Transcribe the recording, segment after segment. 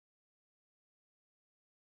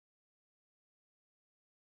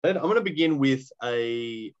I'm going to begin with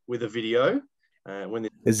a video. When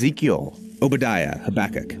Ezekiel, Obadiah,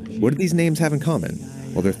 Habakkuk. What do these names have in common?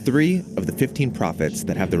 Well, they're 3 of the 15 prophets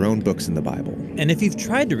that have their own books in the Bible. And if you've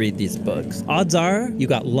tried to read these books, odds are you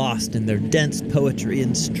got lost in their dense poetry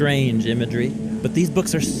and strange imagery. But these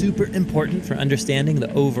books are super important for understanding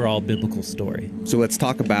the overall biblical story. So let's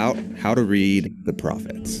talk about how to read the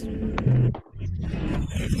prophets.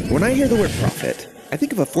 When I hear the word prophet, I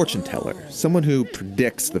think of a fortune teller, someone who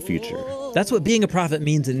predicts the future. That's what being a prophet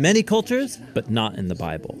means in many cultures, but not in the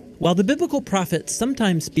Bible. While the biblical prophets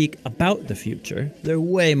sometimes speak about the future, they're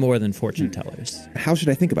way more than fortune tellers. How should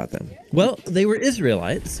I think about them? Well, they were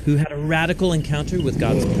Israelites who had a radical encounter with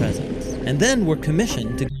God's presence, and then were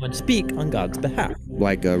commissioned to go and speak on God's behalf.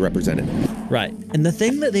 Like a representative. Right. And the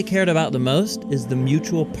thing that they cared about the most is the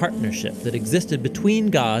mutual partnership that existed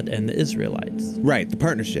between God and the Israelites. Right, the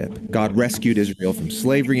partnership. God rescued Israel from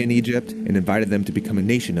slavery in Egypt and invited them to become a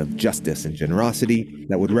nation of justice and generosity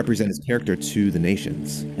that would represent his character to the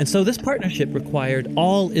nations. And so this partnership required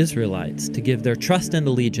all Israelites to give their trust and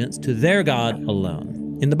allegiance to their God alone.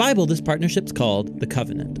 In the Bible, this partnership's called the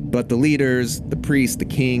covenant. But the leaders, the priests, the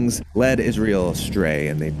kings, led Israel astray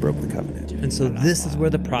and they broke the covenant. And so this is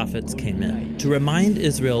where the prophets came in, to remind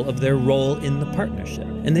Israel of their role in the partnership.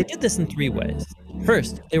 And they did this in 3 ways.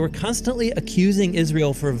 First, they were constantly accusing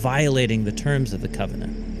Israel for violating the terms of the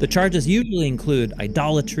covenant. The charges usually include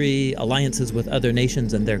idolatry, alliances with other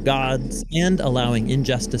nations and their gods, and allowing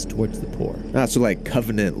injustice towards the poor. So like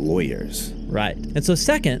covenant lawyers. Right. And so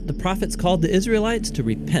second, the prophets called the Israelites to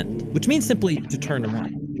repent, which means simply to turn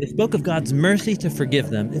around. They spoke of God's mercy to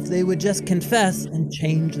forgive them if they would just confess and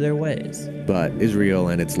change their ways. But Israel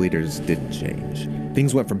and its leaders didn't change.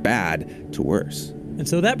 Things went from bad to worse. And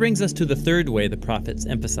so that brings us to the 3rd way the prophets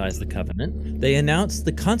emphasized the covenant. They announced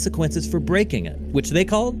the consequences for breaking it, which they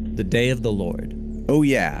called the day of the Lord. Oh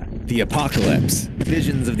yeah, the apocalypse.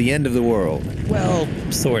 Visions of the end of the world. Well,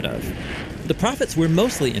 sort of. The prophets were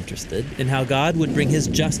mostly interested in how God would bring his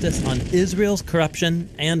justice on Israel's corruption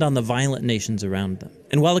and on the violent nations around them.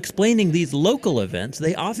 And while explaining these local events,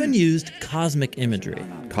 they often used cosmic imagery.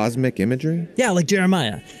 Cosmic imagery? Yeah, like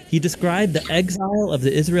Jeremiah. He described the exile of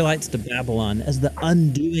the Israelites to Babylon as the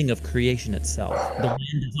undoing of creation itself. The land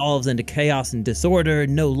dissolves into chaos and disorder,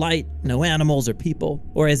 no light, no animals or people.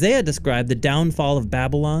 Or Isaiah described the downfall of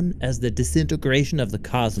Babylon as the disintegration of the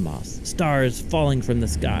cosmos, stars falling from the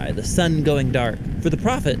sky, the sun going dark. For the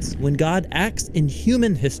prophets, when God acts in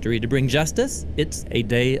human history to bring justice, it's a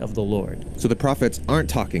day of the Lord. So the prophets aren't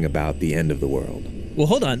talking about the end of the world. Well,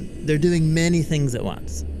 hold on. They're doing many things at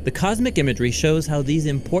once. The cosmic imagery shows how these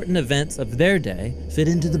important events of their day fit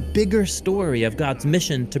into the bigger story of God's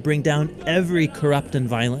mission to bring down every corrupt and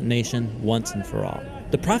violent nation once and for all.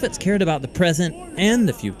 The prophets cared about the present and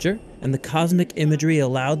the future, and the cosmic imagery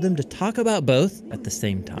allowed them to talk about both at the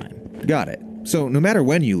same time. Got it. So no matter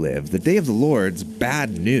when you live, the day of the Lord's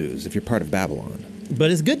bad news if you're part of Babylon. But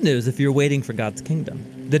it's good news if you're waiting for God's kingdom.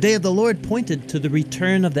 The day of the Lord pointed to the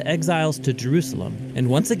return of the exiles to Jerusalem, and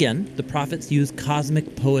once again, the prophets use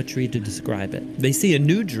cosmic poetry to describe it. They see a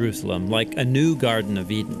new Jerusalem like a new Garden of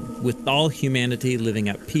Eden, with all humanity living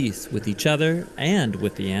at peace with each other and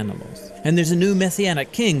with the animals. And there's a new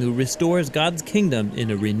Messianic king who restores God's kingdom in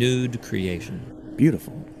a renewed creation.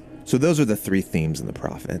 Beautiful. So those are the 3 themes in the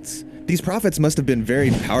prophets. These prophets must have been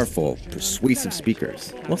very powerful, persuasive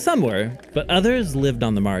speakers. Well, some were, but others lived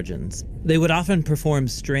on the margins. They would often perform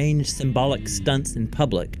strange symbolic stunts in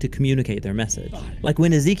public to communicate their message. Like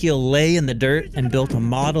when Ezekiel lay in the dirt and built a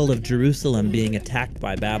model of Jerusalem being attacked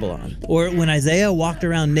by Babylon. Or when Isaiah walked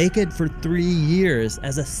around naked for 3 years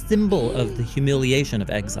as a symbol of the humiliation of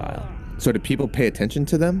exile. So did people pay attention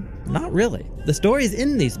to them? Not really. The stories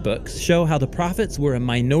in these books show how the prophets were a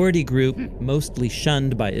minority group mostly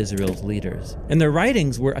shunned by Israel's leaders. And their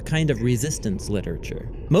writings were a kind of resistance literature.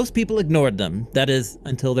 Most people ignored them, that is,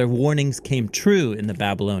 until their warnings came true in the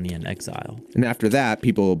Babylonian exile. And after that,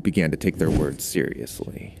 people began to take their words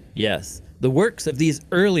seriously. Yes. The works of these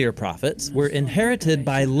earlier prophets were inherited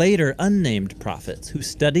by later unnamed prophets who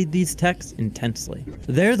studied these texts intensely.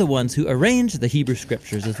 They're the ones who arranged the Hebrew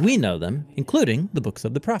scriptures as we know them, including the books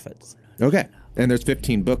of the prophets. Okay. And there's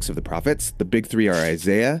 15 books of the prophets. The big 3 are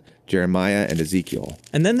Isaiah, Jeremiah, and Ezekiel.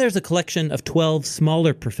 And then there's a collection of 12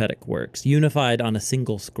 smaller prophetic works unified on a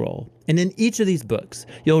single scroll. And in each of these books,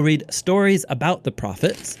 you'll read stories about the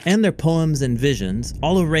prophets and their poems and visions,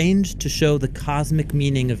 all arranged to show the cosmic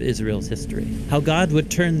meaning of Israel's history. How God would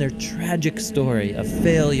turn their tragic story of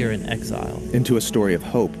failure and exile into a story of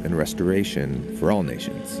hope and restoration for all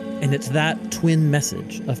nations. And it's that twin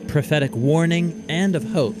message of prophetic warning and of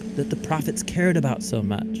hope that the prophets cared about so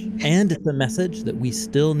much. And it's a message that we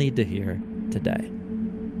still need to hear today.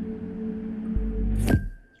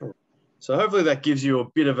 So hopefully that gives you a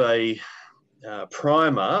bit of a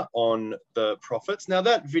primer on the prophets. Now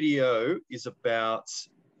that video is about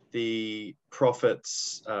the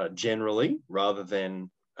prophets generally, rather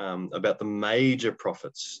than about the major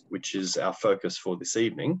prophets, which is our focus for this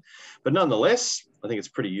evening. But nonetheless, I think it's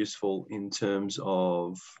pretty useful in terms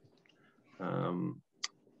of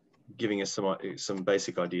giving us some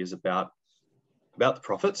basic ideas about the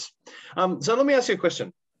prophets. So let me ask you a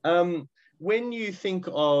question. When you think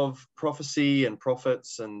of prophecy and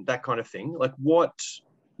prophets and that kind of thing, like what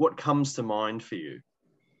comes to mind for you?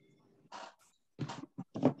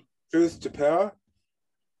 Truth to power.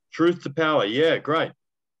 Truth to power. Yeah, great.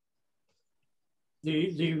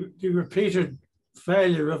 The repeated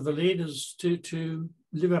failure of the leaders to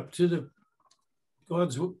live up to the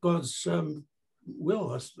God's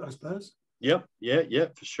will, I suppose. Yep. Yeah,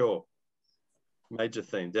 for sure. Major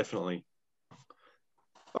theme, definitely.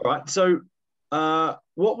 All right. So what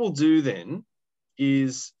we'll do then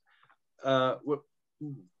is I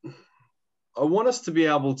want us to be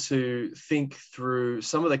able to think through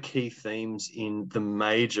some of the key themes in the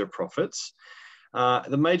major prophets.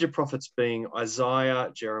 The major prophets being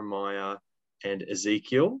Isaiah, Jeremiah, and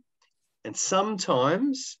Ezekiel. And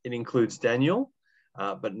sometimes it includes Daniel,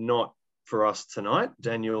 but not for us tonight.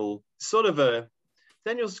 Daniel's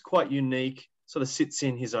quite unique, sort of sits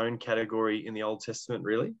in his own category in the Old Testament,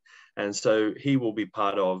 really. And so he will be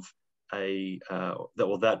part of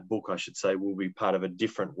that book, I should say, will be part of a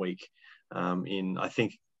different week I'm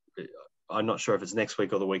not sure if it's next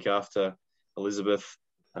week or the week after, Elizabeth.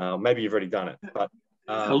 Maybe you've already done it, but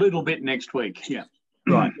a little bit next week. Yeah.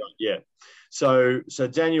 Right. Yeah. So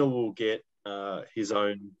Daniel will get his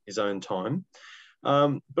own time.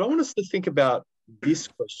 But I want us to think about this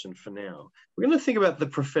question for now. We're going to think about the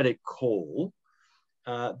prophetic call.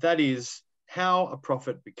 That is how a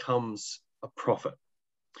prophet becomes a prophet.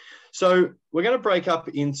 So we're going to break up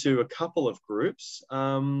into a couple of groups.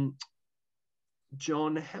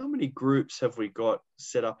 John, how many groups have we got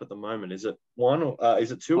set up at the moment? Is it one or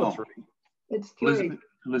is it two or three? It's three.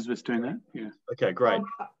 Elizabeth's doing that. Yeah. Okay, great.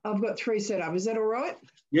 I've got three set up. Is that all right?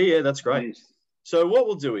 Yeah, that's great. Yes. So what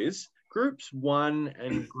we'll do is groups 1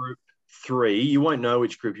 and group 3. You won't know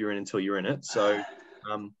which group you're in until you're in it. So,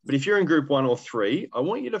 but if you're in group 1 or 3, I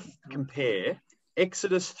want you to compare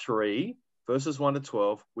Exodus 3 verses 1 to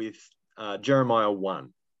 12 with Jeremiah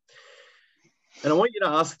 1. And I want you to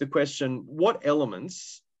ask the question, what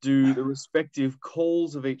elements do the respective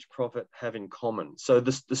calls of each prophet have in common? So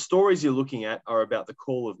the stories you're looking at are about the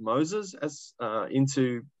call of Moses as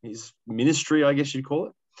into his ministry, I guess you'd call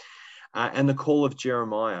it, and the call of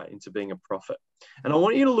Jeremiah into being a prophet. And I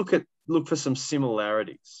want you to look for some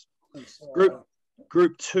similarities.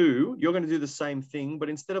 Group 2, you're going to do the same thing, but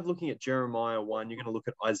instead of looking at Jeremiah 1, you're going to look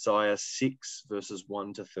at Isaiah 6 verses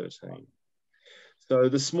 1 to 13. So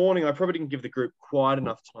this morning, I probably didn't give the group quite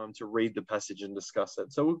enough time to read the passage and discuss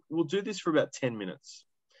it. So we'll do this for about 10 minutes.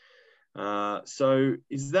 So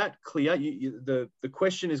is that clear? The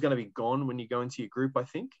question is going to be gone when you go into your group, I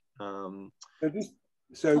think.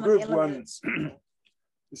 So group 1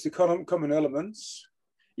 is the common elements.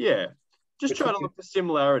 Yeah. Just try to look for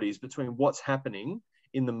similarities between what's happening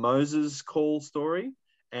in the Moses call story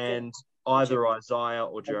and either Isaiah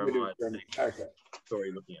or Jeremiah. Okay. Story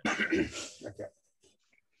you're looking at. Okay.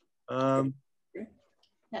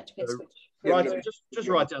 Right, just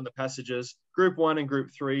write down the passages. Group 1 and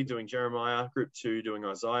group 3 doing Jeremiah, group 2 doing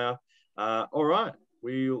Isaiah. All right,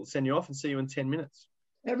 we'll send you off and see you in 10 minutes.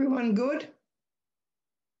 Everyone good?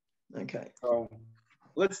 Okay.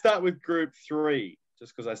 Let's start with group 3,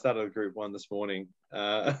 just because I started with group 1 this morning.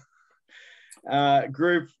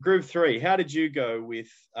 Group 3, how did you go with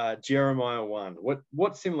Jeremiah 1?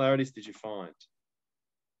 What similarities did you find?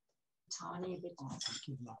 Tiny bit.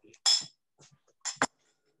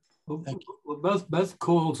 Well, both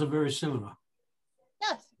calls are very similar.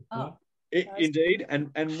 Yes. Oh. Indeed.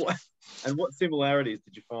 And what similarities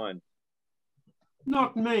did you find?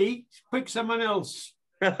 Not me. Pick someone else.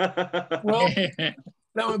 Well, they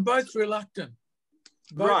were both reluctant.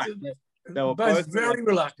 Right. They were both very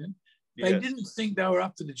reluctant. They Yes. didn't think they were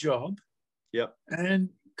up to the job. Yep. And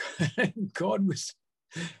God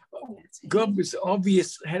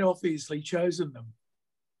had obviously chosen them.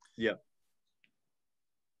 Yep.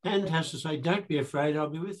 And has to say, don't be afraid, I'll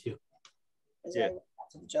be with you. Is Yeah. that up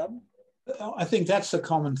to the job? I think that's the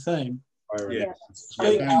common theme. Yeah.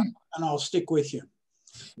 Speak up and I'll stick with you.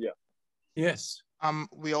 Yeah. Yes.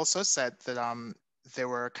 We also said that there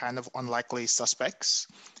were kind of unlikely suspects.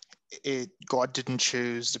 God didn't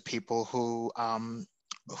choose the people who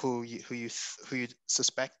you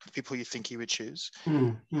suspect, the people you think He would choose.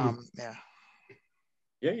 Yeah.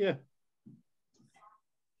 Yeah.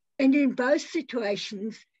 And in both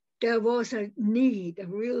situations, there was a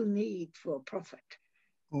real need for a prophet.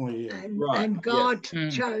 Oh, yeah. And God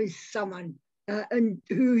chose someone and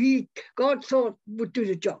who God thought would do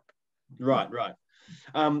the job. Right.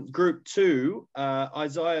 Group 2,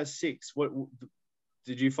 Isaiah 6. What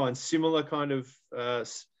did you find similar kind of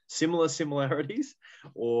similarities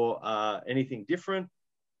or anything different?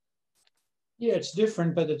 Yeah, it's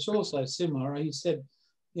different, but it's also similar. He said,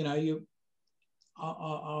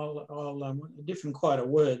 I'll different quite a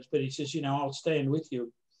words, but he says, I'll stand with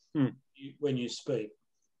you when you speak.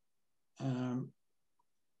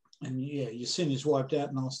 Your sin is wiped out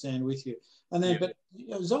and I'll stand with you. And then, but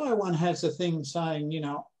Isaiah 1 has a thing saying,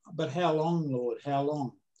 but how long, Lord, how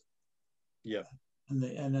long? Yeah. And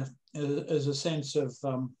there's a sense of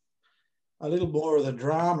a little more of the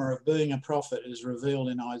drama of being a prophet is revealed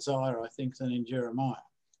in Isaiah, I think, than in Jeremiah.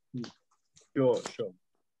 Sure.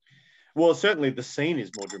 Well, certainly the scene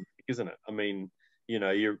is more dramatic, isn't it? I mean,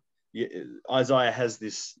 Isaiah has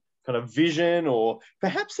this kind of vision, or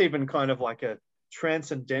perhaps even kind of like a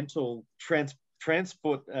transcendental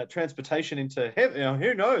transportation into heaven.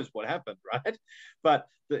 Who knows what happened, right? But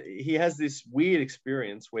he has this weird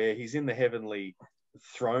experience where he's in the heavenly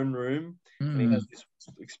throne room and he has this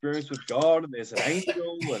experience with God, and there's an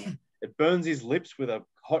angel and it burns his lips with a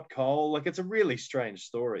hot coal. Like, it's a really strange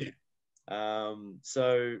story. Look,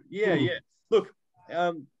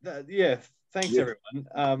 thanks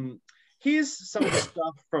everyone. Here's some of the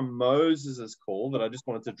stuff from Moses' call that I just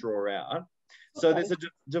wanted to draw out. So there's a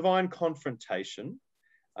divine confrontation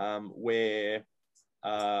where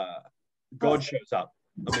God shows up.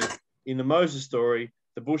 I mean, in the Moses story,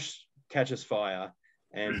 the bush catches fire,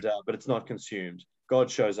 and but it's not consumed. God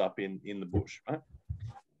shows up in the bush, right?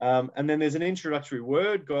 And then there's an introductory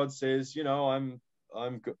word. God says,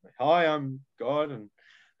 I'm God, and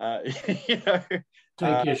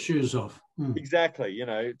take your shoes off. Exactly,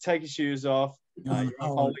 take your shoes off. You're on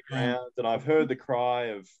holy ground, and I've heard the cry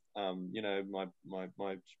of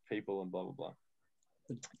my people, and blah blah blah.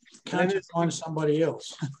 Can't you find somebody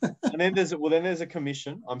else? And then there's a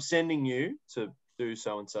commission. I'm sending you to do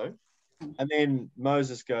so and so. And then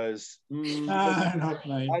Moses goes, no, not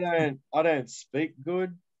me. I don't speak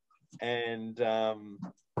good, and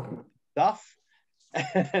stuff.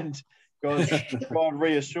 And God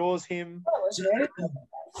reassures him.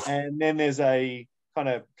 And then there's a kind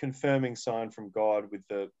of confirming sign from God with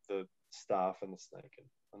the staff and the snake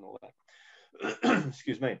and all that.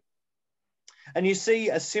 Excuse me. And you see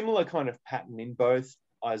a similar kind of pattern in both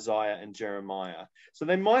Isaiah and Jeremiah. So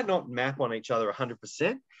they might not map on each other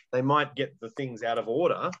 100%. They might get the things out of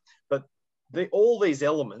order, but all these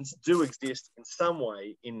elements do exist in some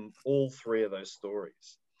way in all three of those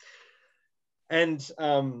stories. And,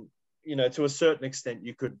 to a certain extent,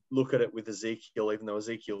 you could look at it with Ezekiel, even though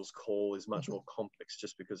Ezekiel's call is much more complex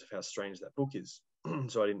just because of how strange that book is.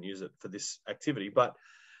 So I didn't use it for this activity. But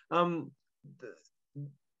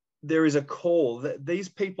there is a call that these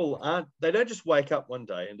people they don't just wake up one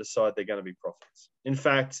day and decide they're going to be prophets. In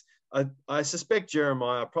fact, I suspect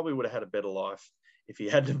Jeremiah probably would have had a better life if he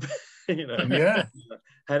had to,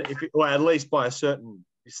 or at least by a certain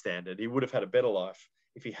standard, he would have had a better life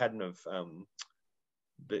if he hadn't have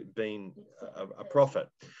been a prophet.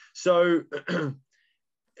 So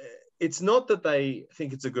it's not that they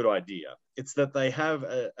think it's a good idea. It's that they have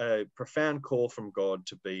a profound call from God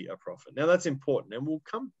to be a prophet. Now, that's important, and we'll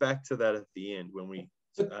come back to that at the end when we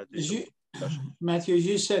do Matthew, as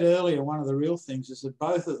you said earlier, one of the real things is that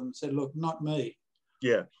both of them said, look, not me.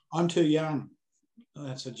 Yeah. I'm too young.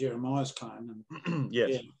 That's a Jeremiah's claim. And,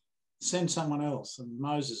 yes. Send someone else. And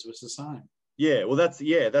Moses was the same. Yeah, well, that's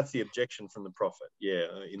the objection from the prophet. Yeah,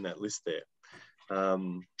 in that list there.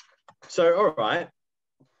 So, all right.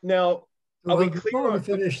 Now, before we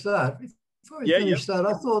finish that,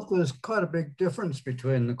 I thought there's quite a big difference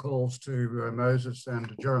between the calls to Moses and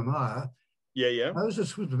to Jeremiah. Yeah.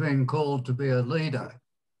 Moses was being called to be a leader.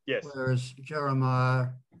 Yes. Whereas Jeremiah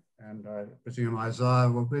and I presume Isaiah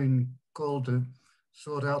were being called to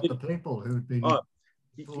sort out the people who'd been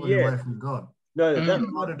falling away from God. No,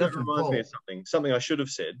 that reminds me of something I should have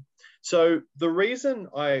said. So the reason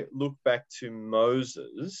I look back to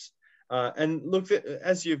Moses, and look,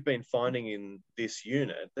 as you've been finding in this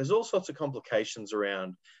unit, there's all sorts of complications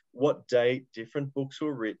around what date different books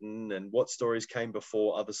were written and what stories came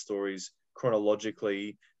before other stories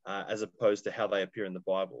chronologically, as opposed to how they appear in the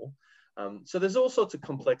Bible. So there's all sorts of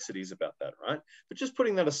complexities about that, right? But just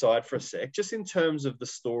putting that aside for a sec, just in terms of the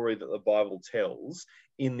story that the Bible tells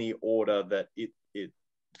in the order that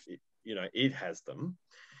it has them,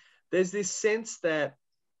 there's this sense that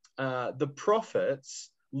the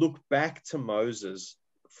prophets look back to Moses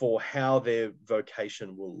for how their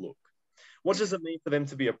vocation will look. What does it mean for them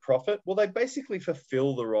to be a prophet? Well, they basically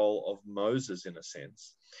fulfill the role of Moses in a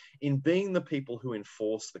sense, in being the people who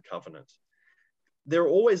enforce the covenant. They're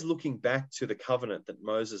always looking back to the covenant that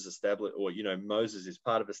Moses established, or, Moses is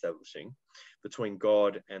part of establishing between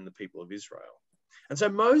God and the people of Israel. And so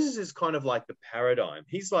Moses is kind of like the paradigm.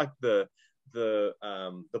 He's like the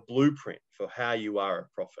blueprint for how you are a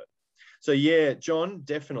prophet. So yeah, John,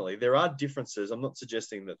 definitely there are differences. I'm not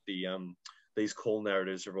suggesting that these call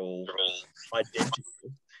narratives are all identical,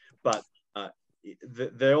 but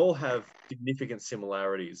they all have significant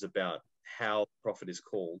similarities about how the prophet is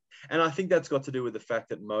called. And I think that's got to do with the fact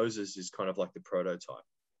that Moses is kind of like the prototype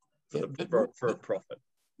for a prophet.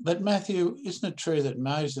 But Matthew, isn't it true that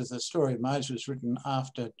the story of Moses was written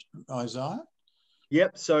after Isaiah?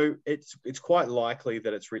 Yep. So it's quite likely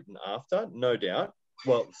that it's written after, no doubt.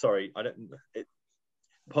 Well, sorry,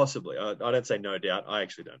 possibly. I don't say no doubt. I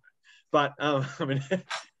actually don't know. But I mean,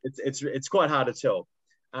 it's quite hard to tell.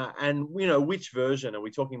 And which version? Are we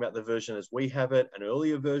talking about the version as we have it, an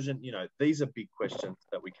earlier version? These are big questions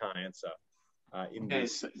that we can't answer.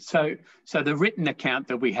 Yes. So the written account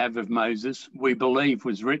that we have of Moses, we believe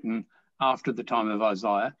was written after the time of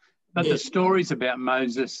Isaiah, but the stories about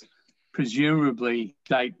Moses presumably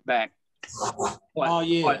date back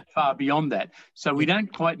quite far beyond that. So we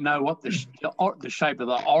don't quite know what the shape of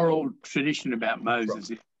the oral tradition about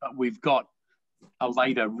Moses is, but we've got a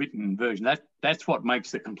later written version. That's what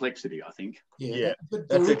makes the complexity, I think. Yeah,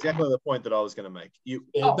 that's exactly the point that I was going to make.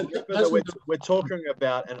 We're talking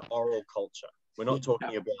about an oral culture. We're not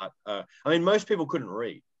talking about. Most people couldn't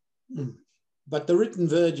read. But the written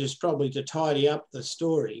version is probably to tidy up the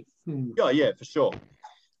story. Yeah, for sure.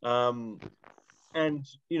 And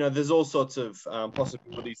there's all sorts of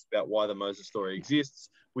possibilities about why the Moses story exists,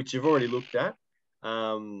 which you've already looked at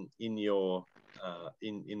in your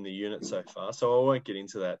in the unit so far. So I won't get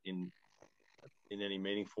into that in any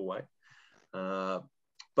meaningful way.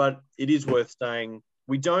 But it is worth saying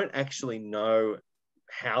we don't actually know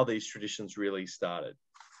how these traditions really started.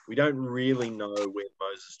 We don't really know where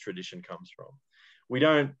Moses' tradition comes from. We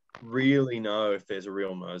don't really know if there's a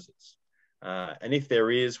real Moses. And if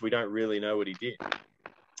there is, we don't really know what he did.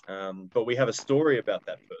 But we have a story about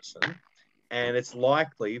that person. And it's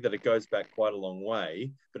likely that it goes back quite a long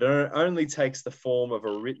way, but it only takes the form of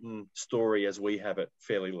a written story as we have it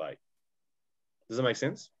fairly late. Does that make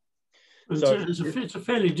sense? It's a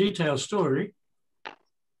fairly detailed story.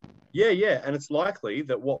 Yeah. And it's likely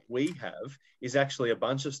that what we have is actually a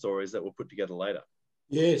bunch of stories that were put together later.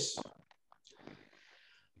 Yes.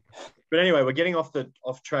 But anyway, we're getting off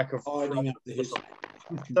track of...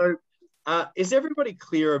 So is everybody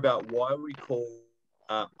clear about why we call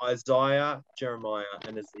Isaiah, Jeremiah,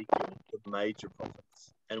 and Ezekiel the major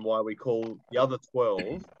prophets, and why we call the other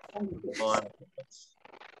 12 minor prophets?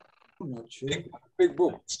 I'm not sure. Big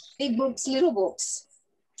books. Big books, little books.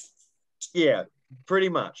 Yeah, pretty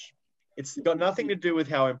much. It's got nothing to do with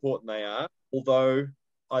how important they are, although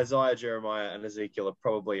Isaiah, Jeremiah, and Ezekiel are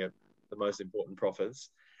probably the most important prophets.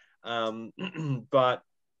 But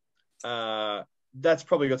that's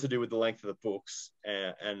probably got to do with the length of the books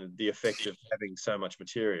and the effect of having so much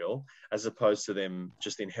material, as opposed to them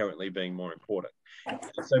just inherently being more important.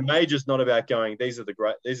 So major's not about going, these are the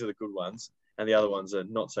good ones, and the other ones are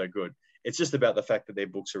not so good. It's just about the fact that their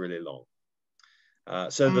books are really long.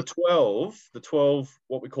 So the 12,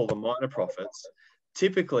 what we call the minor prophets,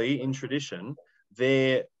 typically in tradition,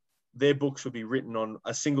 their books would be written on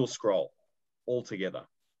a single scroll all together,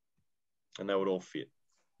 and they would all fit.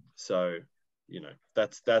 So,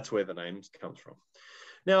 that's where the name comes from.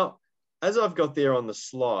 Now, as I've got there on the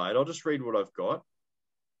slide, I'll just read what I've got.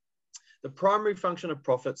 The primary function of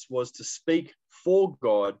prophets was to speak for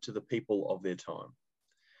God to the people of their time.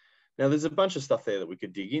 Now, there's a bunch of stuff there that we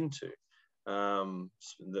could dig into.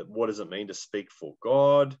 What does it mean to speak for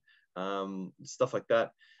God? Stuff like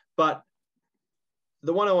that. But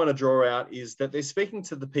the one I want to draw out is that they're speaking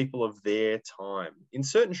to the people of their time. In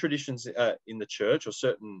certain traditions in the church, or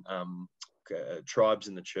certain tribes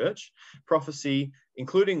in the church, prophecy,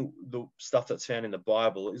 including the stuff that's found in the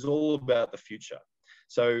Bible, is all about the future.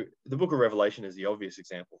 So the book of Revelation is the obvious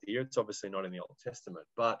example here. It's obviously not in the Old Testament,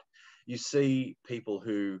 but you see people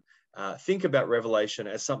who think about Revelation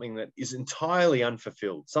as something that is entirely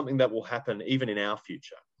unfulfilled, something that will happen even in our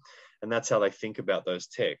future. And that's how they think about those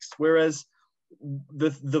texts. Whereas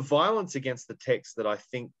the violence against the text that I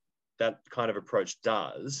think that kind of approach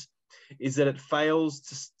does is that it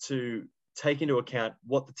fails to take into account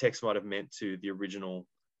what the text might have meant to the original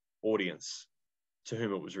audience to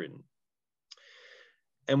whom it was written.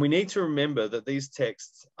 And we need to remember that these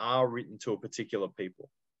texts are written to a particular people,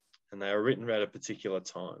 and they are written at a particular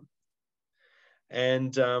time.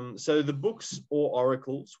 And so the books or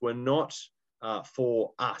oracles were not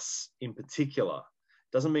for us in particular.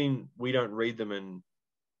 Doesn't mean we don't read them and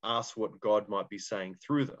ask what God might be saying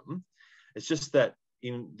through them. It's just that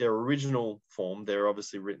in their original form, they're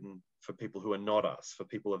obviously written for people who are not us, for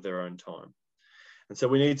people of their own time. And so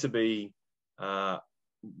we need to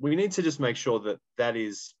just make sure that that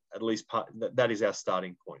is at least that is our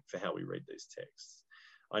starting point for how we read these texts.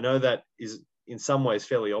 I know that is in some ways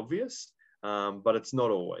fairly obvious, but it's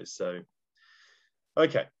not always. So,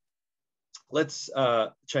 okay, let's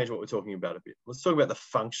change what we're talking about a bit. Let's talk about the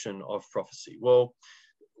function of prophecy. Well,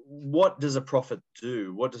 what does a prophet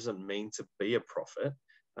do? What does it mean to be a prophet?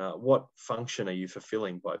 What function are you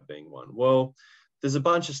fulfilling by being one? Well, there's a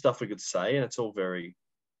bunch of stuff we could say, and it's all very,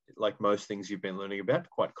 like most things you've been learning about,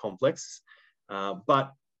 quite complex.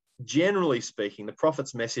 But generally speaking, the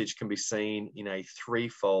prophet's message can be seen in a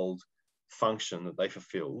threefold function that they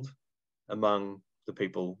fulfilled among the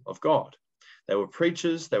people of God. They were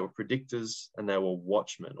preachers, they were predictors, and they were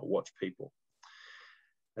watchmen or watch people.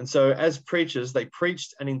 And so as preachers, they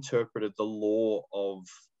preached and interpreted the law of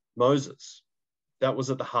Moses. That was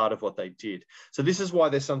at the heart of what they did. So this is why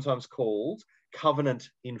they're sometimes called covenant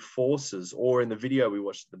enforcers, or in the video we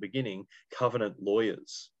watched at the beginning, covenant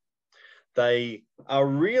lawyers. They are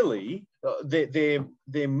really, their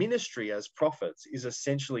ministry as prophets is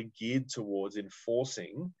essentially geared towards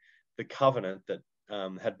enforcing the covenant that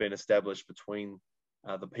had been established between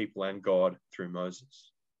the people and God through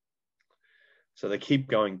Moses. So they keep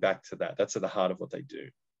going back to that. That's at the heart of what they do.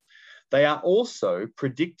 They are also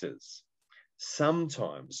predictors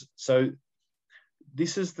sometimes. So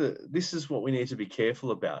this is what we need to be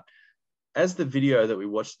careful about. As the video that we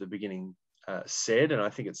watched at the beginning said, and I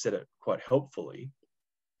think it said it quite helpfully,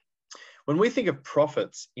 when we think of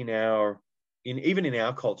prophets even in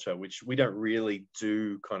our culture, which we don't really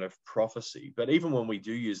do kind of prophecy, but even when we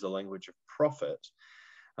do use the language of prophet,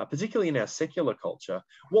 particularly in our secular culture,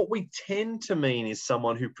 what we tend to mean is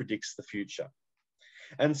someone who predicts the future.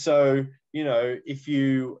 And so, you know, if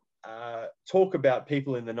you talk about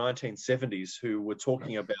people in the 1970s who were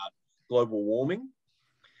talking about global warming,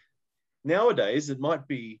 nowadays it might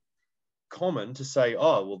be common to say,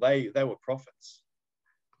 oh, well, they were prophets.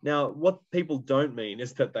 Now, what people don't mean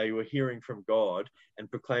is that they were hearing from God and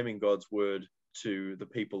proclaiming God's word to the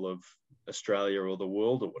people of Australia or the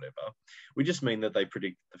world or whatever. We just mean that they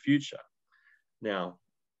predicted the future. Now,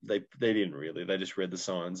 they didn't really. They just read the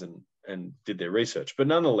signs and did their research. But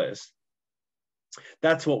nonetheless,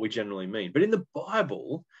 that's what we generally mean. But in the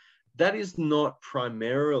Bible, that is not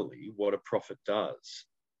primarily what a prophet does.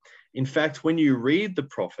 In fact, when you read the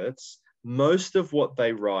prophets, most of what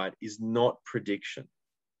they write is not prediction.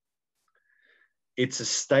 It's a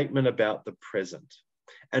statement about the present.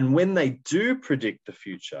 And when they do predict the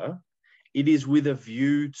future, it is with a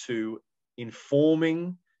view to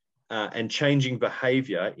informing and changing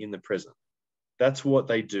behavior in the present. That's what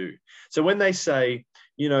they do. So when they say,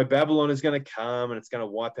 you know, Babylon is going to come and it's going to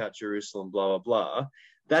wipe out Jerusalem, blah, blah, blah,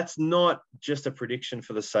 that's not just a prediction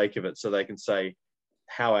for the sake of it so they can say,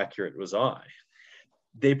 how accurate was I?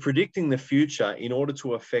 They're predicting the future in order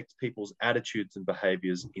to affect people's attitudes and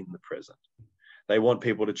behaviors in the present. They want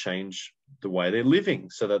people to change the way they're living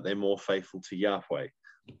so that they're more faithful to Yahweh,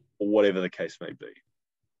 or whatever the case may be.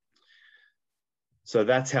 So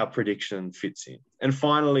that's how prediction fits in. And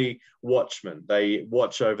finally, watchmen. They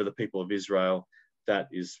watch over the people of Israel. That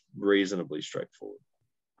is reasonably straightforward.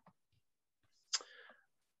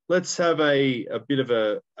 Let's have a bit of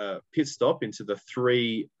a pit stop into the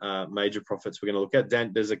three major prophets we're going to look at.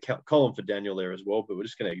 There's a column for Daniel there as well, but we're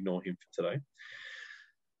just going to ignore him for today.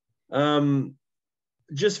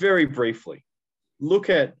 Just very briefly, look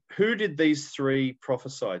at who did these three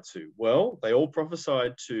prophesy to? Well, they all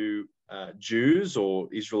prophesied to Jews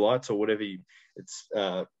or Israelites or whatever you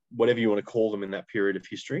want to call them in that period of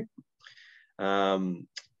history.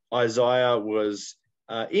 Isaiah was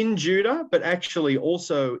in Judah, but actually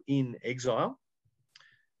also in exile.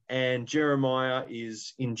 And Jeremiah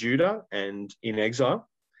is in Judah and in exile.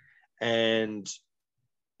 And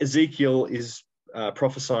Ezekiel is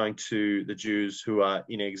prophesying to the Jews who are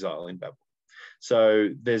in exile in Babylon. So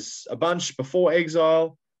there's a bunch before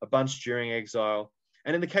exile, a bunch during exile,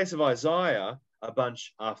 and in the case of Isaiah, a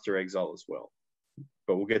bunch after exile as well.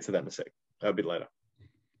 But we'll get to that in a bit later.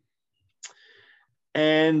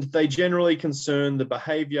 And they generally concern the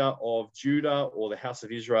behavior of Judah or the house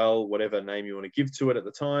of Israel, whatever name you want to give to it at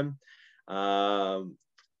the time.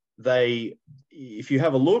 If you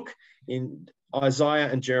have a look in Isaiah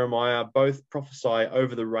and Jeremiah, both prophesy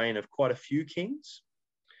over the reign of quite a few kings.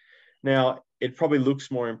 Now, it probably looks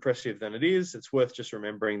more impressive than it is. It's worth just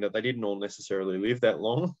remembering that they didn't all necessarily live that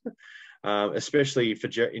long, especially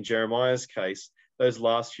in Jeremiah's case. Those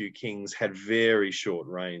last few kings had very short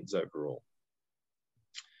reigns overall.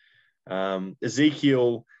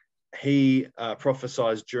 Ezekiel, he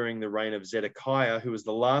prophesies during the reign of Zedekiah, who was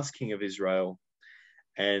the last king of Israel,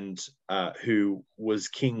 and who was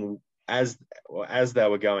king as they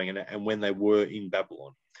were going and when they were in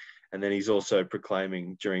Babylon. And then he's also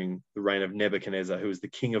proclaiming during the reign of Nebuchadnezzar, who was the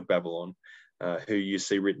king of Babylon, who you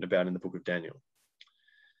see written about in the book of Daniel.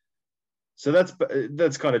 So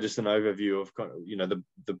that's kind of just an overview of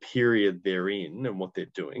the period they're in and what they're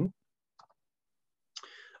doing.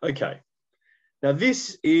 Okay, now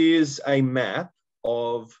this is a map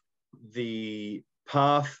of the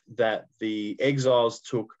path that the exiles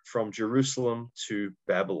took from Jerusalem to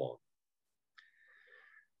Babylon.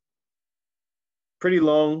 Pretty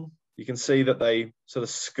long. You can see that they sort of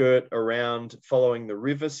skirt around following the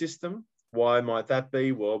river system. Why might that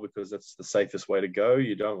be? Well, because that's the safest way to go.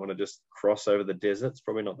 You don't want to just cross over the desert. It's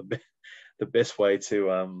probably not the best way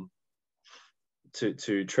to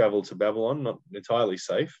travel to Babylon. Not entirely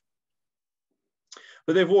safe.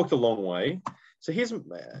 But they've walked a long way. So here's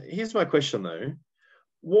my question though.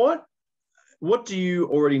 What do you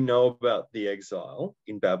already know about the exile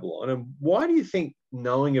in Babylon, and why do you think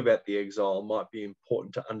knowing about the exile might be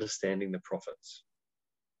important to understanding the prophets?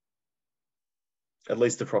 At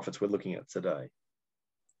least the prophets we're looking at today.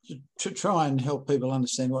 To try and help people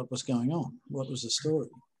understand what was going on. What was the story?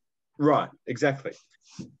 Right, exactly.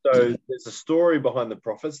 So there's a story behind the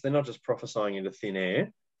prophets. They're not just prophesying into thin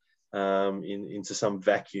air, into some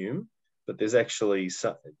vacuum, but there's actually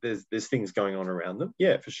there's things going on around them.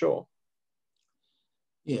 Yeah, for sure.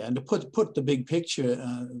 Yeah, and to put the big picture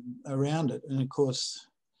around it, and of course,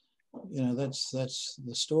 that's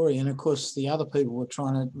the story. And of course, the other people were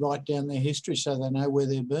trying to write down their history so they know where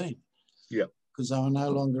they've been. Yeah, because they were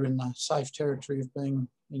no longer in the safe territory of being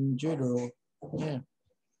in Judah.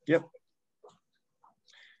 Yep.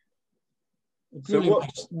 It really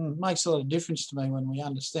makes a lot of difference to me when we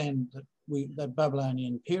understand that that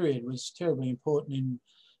Babylonian period was terribly important in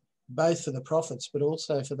both for the prophets, but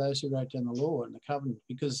also for those who wrote down the law and the covenant,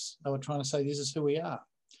 because they were trying to say, this is who we are.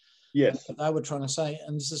 Yes. They were trying to say,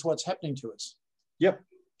 and this is what's happening to us. Yep.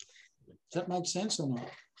 Does that make sense or not?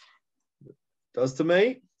 Does to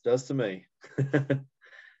me.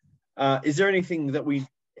 Is there anything that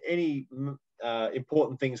any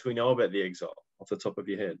important things we know about the exile off the top of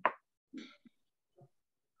your head?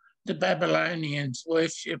 The Babylonians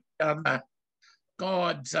worshipped other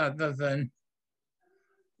gods other than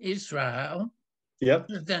Israel,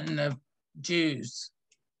 than the Jews.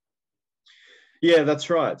 Yeah, that's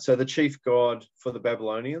right. So the chief god for the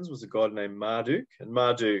Babylonians was a god named Marduk, and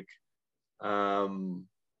Marduk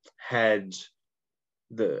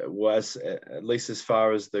was at least as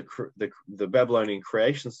far as the Babylonian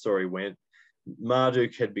creation story went,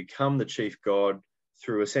 Marduk had become the chief god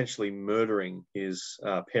through essentially murdering his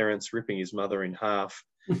parents, ripping his mother in half,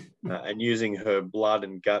 and using her blood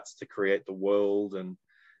and guts to create the world. And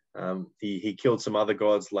he killed some other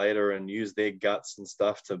gods later and used their guts and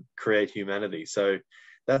stuff to create humanity. So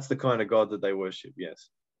that's the kind of god that they worship. Yes.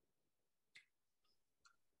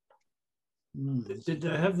 Did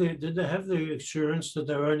they have the assurance that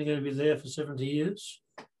they were only going to be there for 70 years?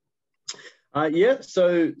 Yeah.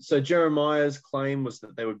 So Jeremiah's claim was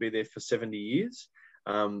that they would be there for 70 years.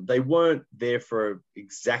 They weren't there for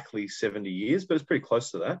exactly 70 years, but it's pretty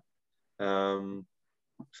close to that.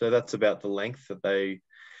 So that's about the length that they.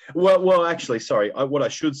 Well, actually, sorry. What I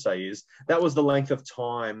should say is that was the length of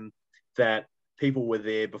time that people were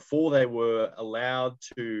there before they were allowed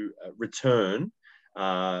to return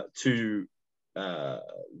to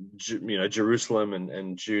Jerusalem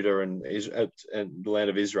and Judah and the land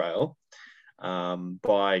of Israel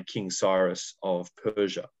by King Cyrus of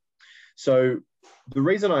Persia. So the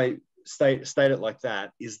reason I state it like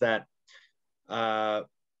that is that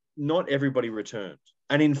not everybody returned.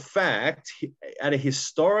 And in fact, at a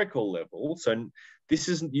historical level, so this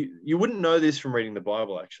isn't, you wouldn't know this from reading the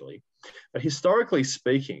Bible actually, but historically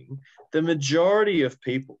speaking, the majority of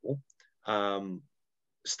people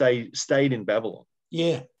stayed in Babylon.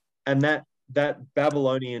 Yeah. And that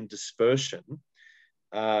Babylonian dispersion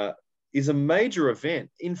is a major event.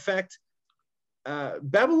 In fact,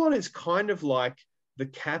 Babylon is kind of like the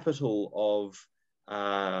capital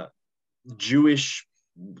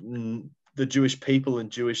the Jewish people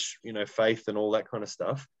and Jewish, faith and all that kind of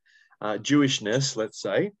stuff, Jewishness, let's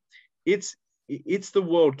say, it's the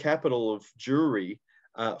world capital of Jewry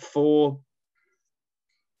for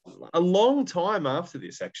a long time after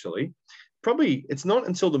this, actually. Probably it's not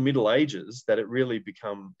until the Middle Ages that it really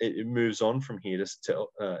it moves on from here to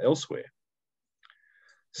elsewhere.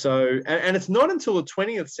 So, and it's not until the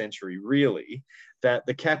 20th century, really, that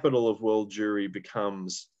the capital of world Jewry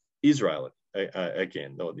becomes Israel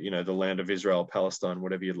again, or, the land of Israel, Palestine,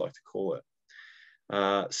 whatever you'd like to call it.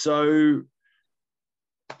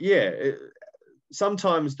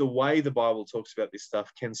 Sometimes the way the Bible talks about this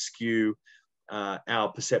stuff can skew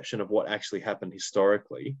our perception of what actually happened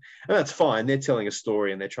historically. And that's fine. They're telling a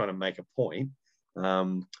story and they're trying to make a point.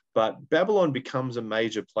 But Babylon becomes a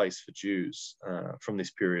major place for Jews from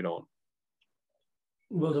this period on.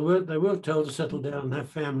 Well, they were told to settle down and have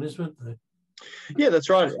families, weren't they? Yeah, that's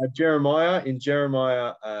right. Jeremiah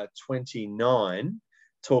 29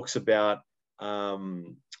 talks about, there's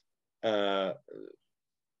a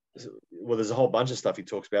whole bunch of stuff he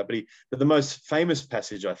talks about, but the most famous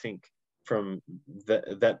passage, I think, from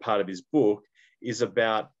that part of his book is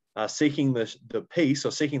about seeking the peace,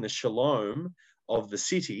 or seeking the shalom of the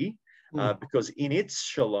city, because in its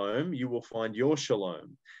shalom you will find your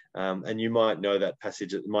shalom. And you might know that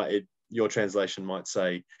passage. Your translation might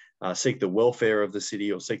say, seek the welfare of the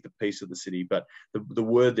city, or seek the peace of the city. But the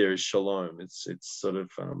word there is shalom. It's sort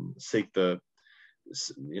of seek the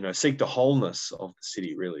wholeness of the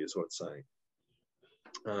city, really, is what it's saying.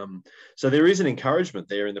 So there is an encouragement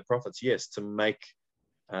there in the prophets, yes, to make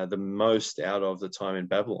the most out of the time in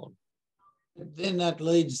Babylon. Then that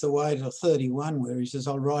leads the way to 31, where he says,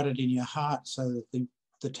 I'll write it in your heart, so that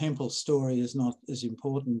the temple story is not as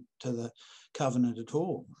important to the covenant at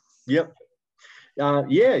all. Yep. There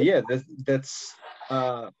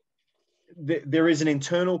is an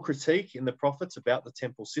internal critique in the prophets about the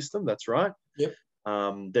temple system. That's right. Yep.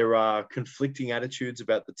 There are conflicting attitudes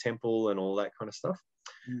about the temple and all that kind of stuff.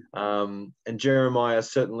 And Jeremiah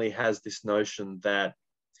certainly has this notion that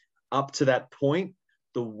up to that point,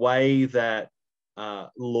 the way that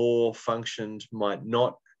law functioned might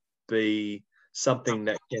not be something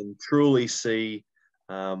that can truly see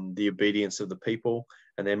the obedience of the people,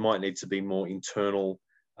 and there might need to be more internal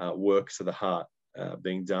work to the heart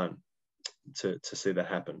being done to see that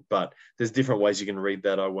happen. But there's different ways you can read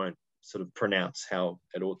that. I won't sort of pronounce how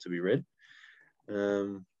it ought to be read.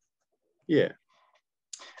 And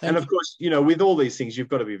of course, with all these things, you've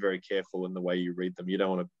got to be very careful in the way you read them. You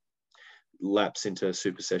don't want to lapse into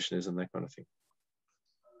supersessionism, that kind of thing.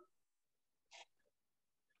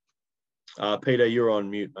 Peter, you're on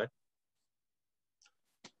mute, mate.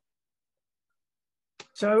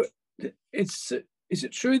 So is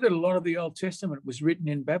it true that a lot of the Old Testament was written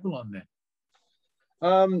in Babylon then?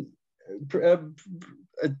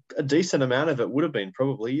 A decent amount of it would have been,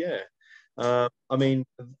 probably, yeah. I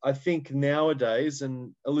think nowadays,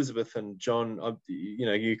 and Elizabeth and John,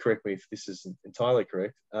 you correct me if this isn't entirely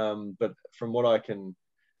correct, but from what I can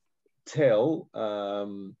tell,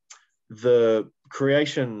 the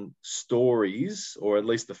creation stories, or at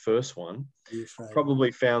least the first one,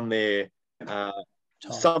 probably found their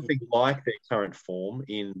something like their current form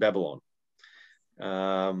in Babylon.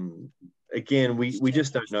 Again, we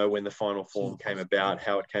just don't know when the final form came about,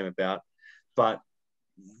 how it came about, but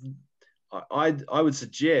I would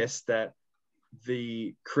suggest that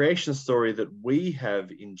the creation story that we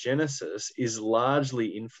have in Genesis is largely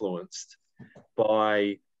influenced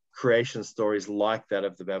by creation stories like that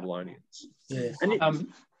of the Babylonians. Yeah. And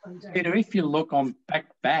Peter, if you look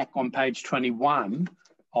back on page 21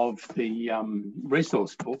 of the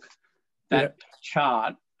resource book, that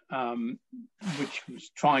chart, which was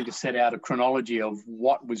trying to set out a chronology of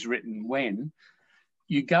what was written when,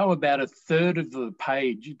 you go about a third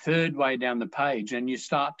way down the page, and you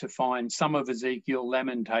start to find some of Ezekiel,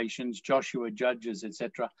 Lamentations, Joshua, Judges,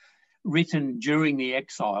 etc., written during the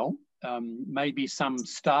exile. Maybe some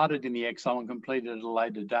started in the exile and completed at a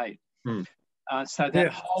later date. So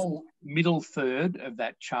that whole middle third of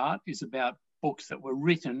that chart is about books that were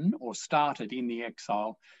written or started in the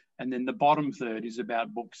exile. And then the bottom third is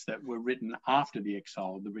about books that were written after the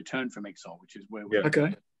exile, the return from exile, which is where we're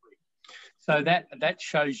okay. So that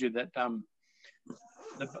shows you that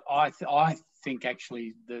I think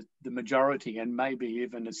actually the majority, and maybe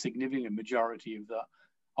even a significant majority of the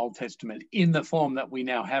Old Testament in the form that we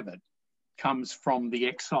now have it, comes from the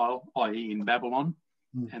exile, i.e. in Babylon,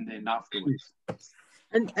 and then afterwards.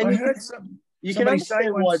 And I heard you can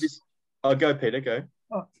understand why this... Oh, go, Peter, go.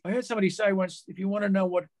 Oh, I heard somebody say once, if you want to know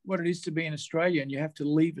what it is to be an Australian, you have to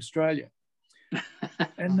leave Australia.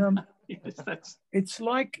 And Yes, that's. It's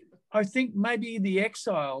like, I think maybe the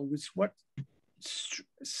exile was what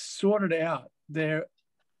sorted out their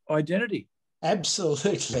identity.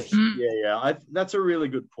 Absolutely. Yeah. That's a really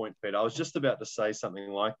good point, Peter. I was just about to say something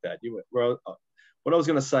like that. What I was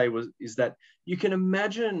going to say is that you can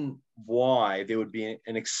imagine why there would be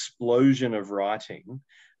an explosion of writing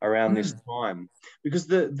around this time, because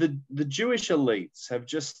the Jewish elites have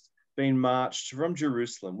just been marched from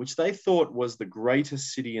Jerusalem, which they thought was the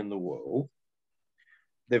greatest city in the world.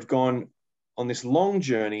 They've gone on this long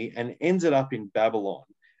journey and ended up in Babylon.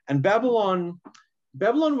 And Babylon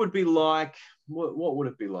would be like, what would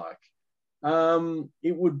it be like?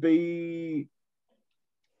 It would be,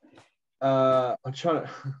 I'm trying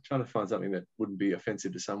to find something that wouldn't be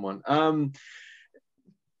offensive to someone.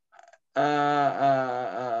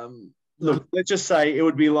 Look, let's just say it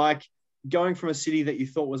would be like going from a city that you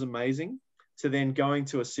thought was amazing to then going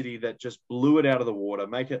to a city that just blew it out of the water,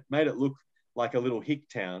 made it look like a little hick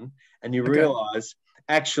town, and you realize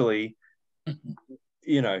actually,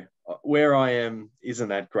 you know, where I am isn't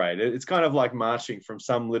that great. It's kind of like marching from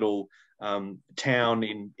some little town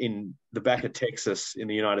in the back of Texas in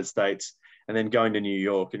the United States and then going to New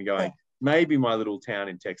York and going, maybe my little town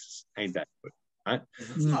in Texas ain't that good, right?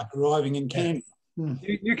 It's like arriving in Canada.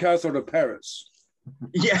 Newcastle to Paris.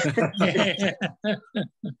 Yeah.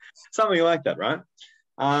 Something like that, right?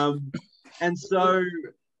 And so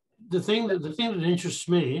the thing that interests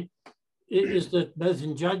me is that both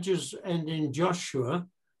in Judges and in Joshua,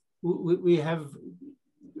 we have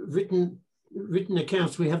written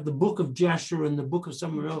accounts. We have the book of Joshua and the book of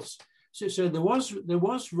someone else. So there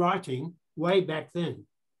was writing way back then.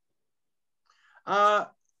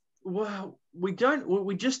 Well, we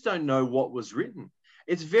just don't know what was written.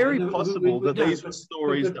 It's very possible that these were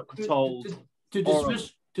stories that were told.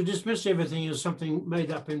 To dismiss everything as something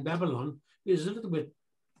made up in Babylon is a little bit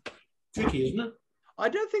tricky, isn't it? I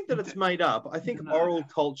don't think that it's made up. I think oral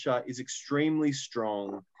culture is extremely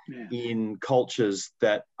strong in cultures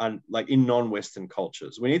that are like in non-Western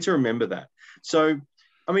cultures. We need to remember that. So,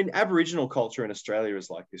 I mean, Aboriginal culture in Australia is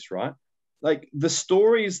like this, right? Like the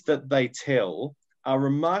stories that they tell are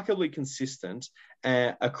remarkably consistent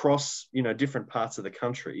across, you know, different parts of the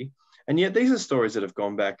country. And yet these are stories that have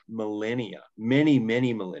gone back millennia, many,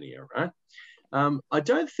 many millennia, right? I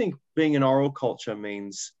don't think being an oral culture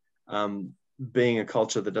means being a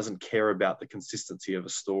culture that doesn't care about the consistency of a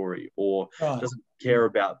story or doesn't care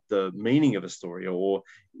about the meaning of a story, or,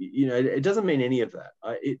 you know, it doesn't mean any of that.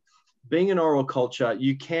 Being an oral culture,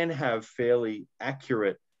 you can have fairly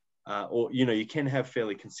accurate or, you know, you can have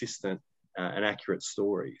fairly consistent and accurate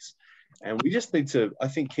stories. And we just need to, I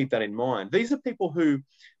think, keep that in mind. These are people who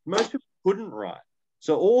most people couldn't write.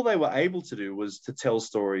 So all they were able to do was to tell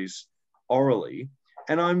stories orally.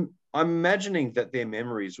 And I'm imagining that their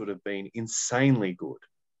memories would have been insanely good.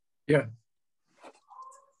 Yeah.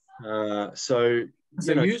 So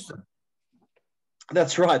they use them.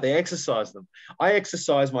 That's right. They exercise them. I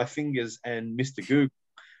exercise my fingers and Mr. Google.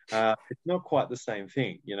 It's not quite the same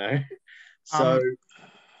thing, you know. So.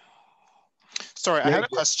 Sorry, I had a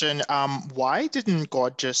question. Why didn't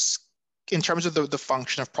God just, in terms of the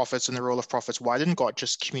function of prophets and the role of prophets, why didn't God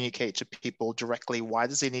just communicate to people directly? Why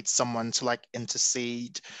does he need someone to like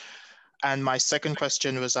intercede? And my second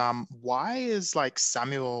question was, why is like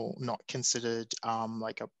Samuel not considered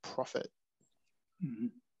like a prophet?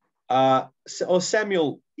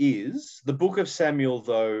 Samuel is. The book of Samuel,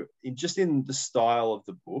 though, just in the style of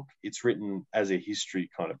the book, it's written as a history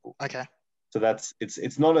kind of book. Okay. So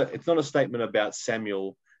it's not a statement about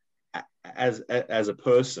Samuel as a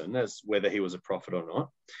person, as whether he was a prophet or not.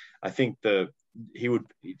 I think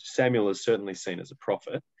Samuel is certainly seen as a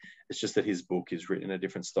prophet. It's just that his book is written in a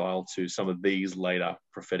different style to some of these later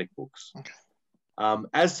prophetic books. Okay.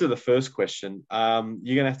 As to the first question,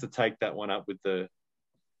 you're gonna have to take that one up with the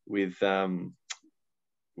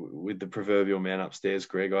proverbial man upstairs,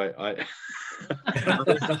 Greg. I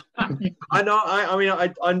know. I mean,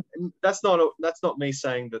 that's not me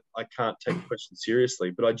saying that I can't take the question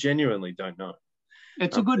seriously, but I genuinely don't know.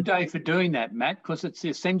 It's a good day for doing that, Matt, because it's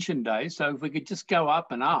the Ascension Day. So if we could just go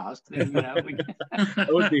up and ask, then you know,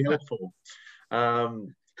 that would be helpful.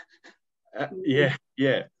 Yeah.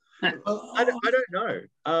 I don't know.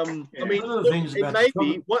 I mean, look, it may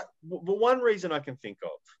be one reason I can think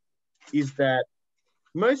of is that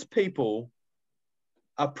most people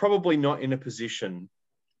are probably not in a position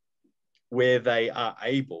where they are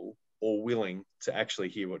able or willing to actually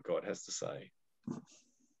hear what God has to say,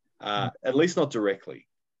 at least not directly.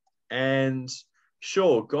 And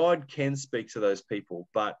sure, God can speak to those people,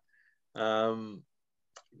 but, you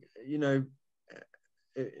know,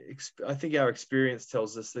 I think our experience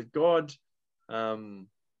tells us that God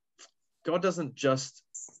doesn't just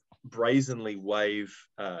brazenly wave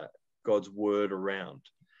God's word around,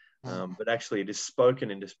 but actually it is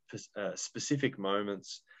spoken in specific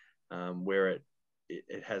moments where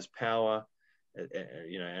it has power,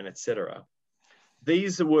 and etc.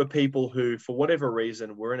 These were people who, for whatever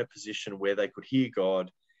reason, were in a position where they could hear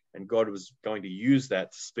God, and God was going to use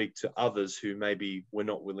that to speak to others who maybe were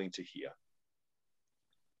not willing to hear.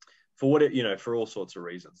 For all sorts of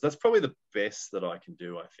reasons. That's probably the best that I can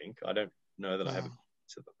do, I think. I don't know that I have a better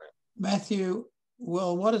than that. Matthew,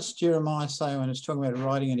 well, what does Jeremiah say when it's talking about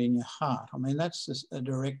writing it in your heart? I mean, that's just a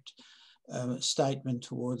direct statement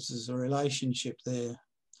towards there's a relationship there.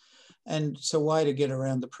 And it's a way to get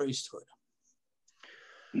around the priesthood.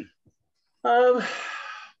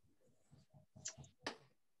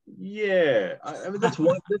 Yeah, I mean, that's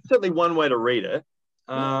certainly one way to read it.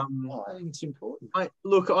 I think it's important. I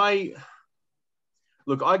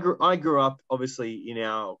grew up obviously in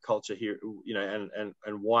our culture here,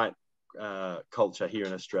 and white culture here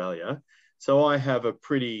in Australia. So I have a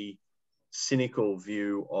pretty cynical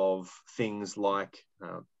view of things like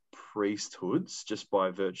priesthoods, just by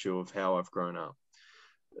virtue of how I've grown up.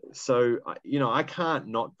 So I can't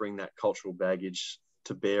not bring that cultural baggage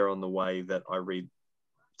to bear on the way that I read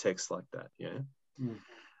texts like that. Yeah.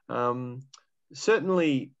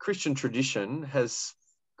 Certainly, Christian tradition has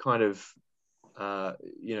kind of,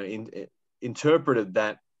 interpreted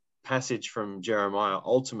that passage from Jeremiah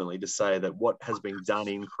ultimately to say that what has been done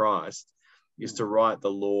in Christ is to write the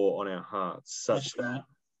law on our hearts, such that,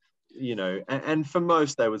 and for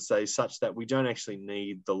most they would say such that we don't actually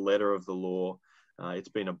need the letter of the law. It's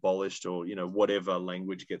been abolished, or whatever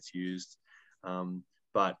language gets used,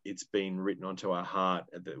 but it's been written onto our heart,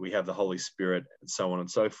 that we have the Holy Spirit, and so on and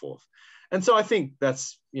so forth. And so I think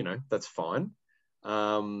that's fine.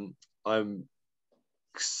 I'm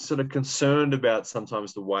sort of concerned about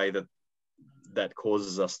sometimes the way that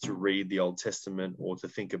causes us to read the Old Testament, or to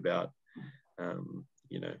think about,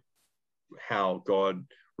 how God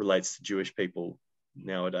relates to Jewish people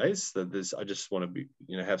nowadays. So I just want to be,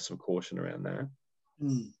 have some caution around that.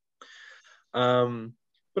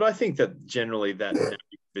 But I think that generally that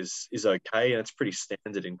is okay, and it's pretty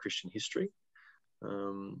standard in Christian history.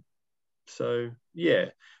 So yeah,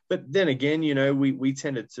 but then again, we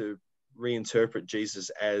tended to reinterpret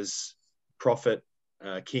Jesus as prophet,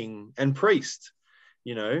 king, and priest.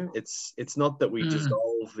 It's not that we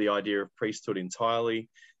dissolve the idea of priesthood entirely.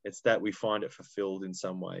 It's that we find it fulfilled in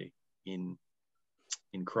some way in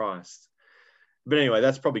Christ. But anyway,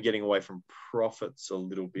 that's probably getting away from prophets a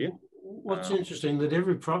little bit. What's interesting, that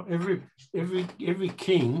every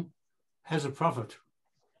king has a prophet.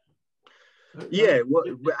 Yeah,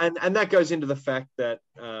 and that goes into the fact that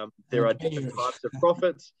there are different types of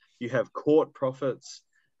prophets. You have court prophets.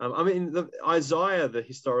 Isaiah, the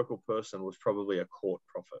historical person, was probably a court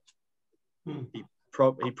prophet.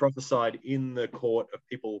 He prophesied in the court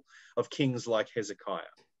of kings like Hezekiah.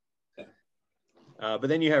 But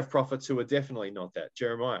then you have prophets who are definitely not that.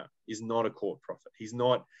 Jeremiah is not a court prophet. He's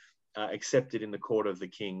not accepted in the court of the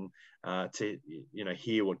king to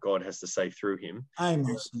hear what God has to say through him.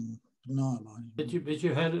 Amos. But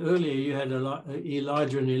you had earlier, you had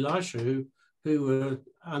Elijah and Elisha who were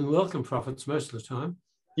unwelcome prophets most of the time.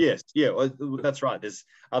 Yes, yeah, that's right. There's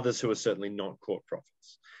others who are certainly not court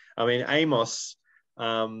prophets. I mean, Amos,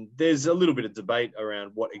 there's a little bit of debate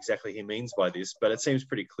around what exactly he means by this, but it seems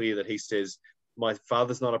pretty clear that he says, my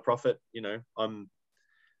father's not a prophet,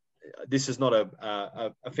 this is not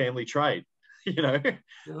a family trade, shepherd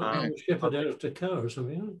out of Tekoa or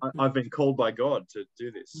something. I've been called by God to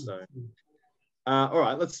do this. So, all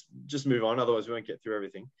right, let's just move on. Otherwise, we won't get through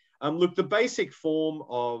everything. Look, the basic form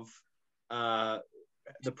of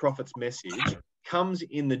the prophet's message comes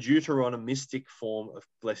in the Deuteronomistic form of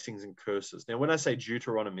blessings and curses. Now, when I say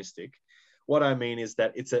Deuteronomistic, what I mean is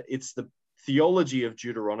that it's the theology of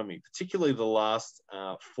Deuteronomy, particularly the last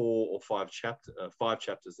 4 or 5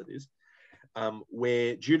 chapters, that is,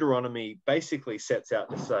 where Deuteronomy basically sets out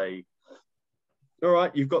to say, all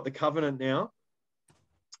right, you've got the covenant now.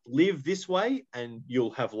 Live this way and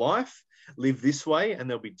you'll have life. Live this way and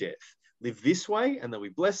there'll be death. Live this way and there'll be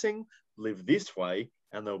blessing. Live this way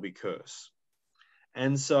and there'll be curse.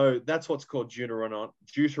 And so that's what's called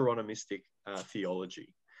Deuteronomistic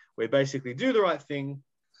theology, where basically do the right thing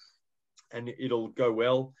and it'll go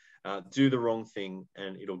well, do the wrong thing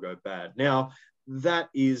and it'll go bad. Now, that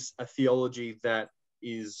is a theology that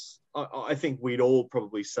is, I think we'd all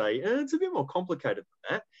probably say, it's a bit more complicated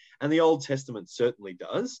than that. And the Old Testament certainly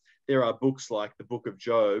does. There are books like the Book of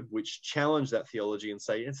Job, which challenge that theology and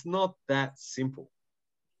say, it's not that simple.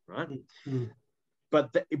 right?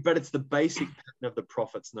 But it's the basic pattern of the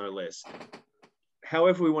prophets, no less.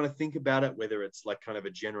 However we want to think about it, whether it's like kind of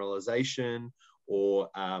a generalization or,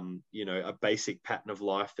 a basic pattern of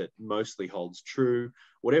life that mostly holds true,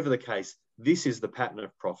 whatever the case, this is the pattern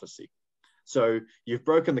of prophecy. So you've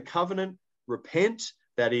broken the covenant, repent,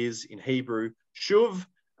 that is in Hebrew, shuv,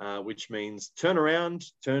 which means turn around,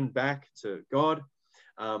 turn back to God.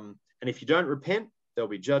 And if you don't repent, there'll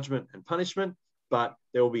be judgment and punishment, but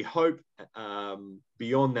there will be hope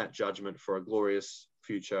beyond that judgment for a glorious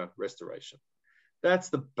future restoration. That's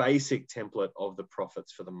the basic template of the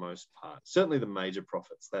prophets for the most part. Certainly the major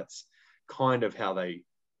prophets. That's kind of how they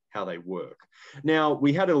work. Now,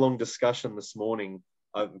 we had a long discussion this morning.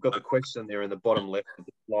 I've got the question there in the bottom left of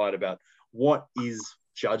the slide about what is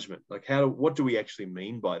judgment? Like what do we actually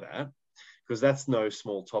mean by that? Because that's no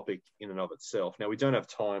small topic in and of itself. Now, we don't have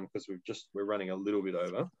time because we're running a little bit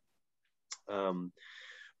over.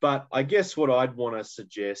 But I guess what I'd want to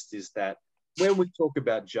suggest is that when we talk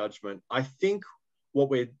about judgment, I think what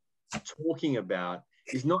we're talking about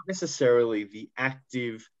is not necessarily the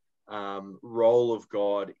active role of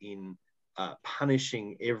God in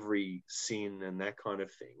punishing every sin and that kind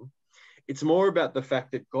of thing. It's more about the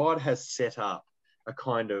fact that God has set up a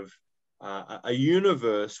kind of a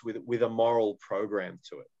universe with a moral program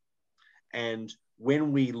to it. And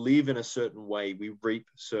when we live in a certain way, we reap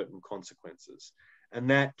certain consequences. And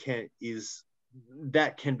that is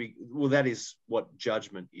what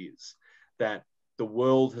judgment is, that the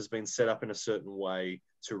world has been set up in a certain way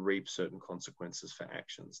to reap certain consequences for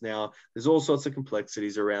actions. Now, there's all sorts of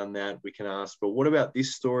complexities around that. We can ask, but what about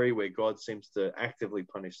this story where God seems to actively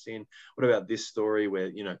punish sin? What about this story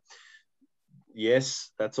where,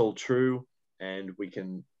 yes, that's all true. And we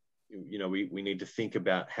can, we need to think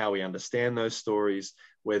about how we understand those stories,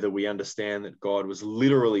 whether we understand that God was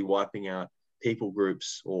literally wiping out people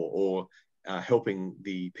groups or helping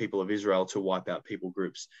the people of Israel to wipe out people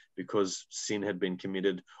groups because sin had been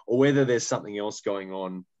committed, or whether there's something else going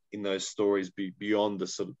on in those stories beyond the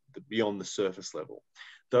surface level.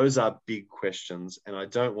 Those are big questions, and I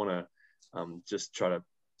don't want to just try to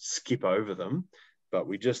skip over them, but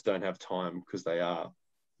we just don't have time because they are.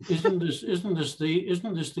 Isn't this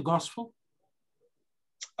the gospel?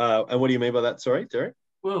 And what do you mean by that? Sorry, Derek?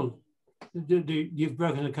 Well, you've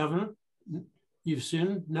broken the covenant. You've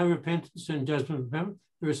sinned, no repentance and judgment of heaven.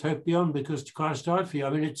 There is hope beyond because Christ died for you. I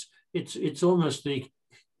mean, it's almost a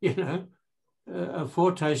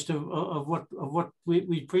foretaste of what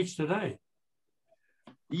we preach today.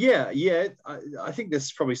 Yeah. I think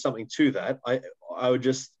there's probably something to that. I would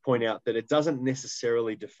just point out that it doesn't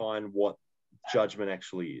necessarily define what judgment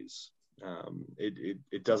actually is.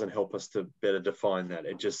 It doesn't help us to better define that.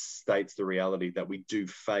 It just states the reality that we do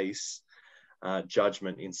face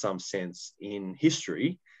judgment in some sense in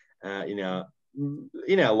history, in our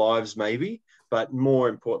lives maybe, but more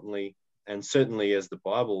importantly, and certainly as the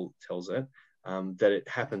Bible tells it, that it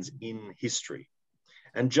happens in history.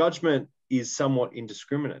 And judgment is somewhat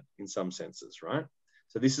indiscriminate in some senses, right?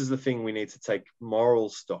 So this is the thing we need to take moral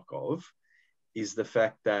stock of, is the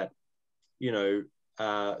fact that, the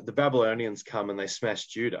Babylonians come and they smash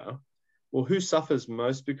Judah. Well, who suffers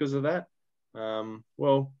most because of that?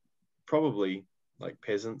 Well, probably like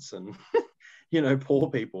peasants and, poor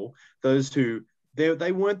people, those who,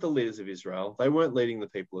 they weren't the leaders of Israel. They weren't leading the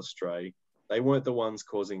people astray. They weren't the ones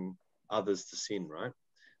causing others to sin, right?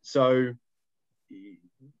 So,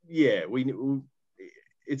 yeah,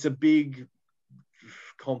 it's a big,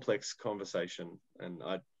 complex conversation, and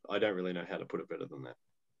I don't really know how to put it better than that.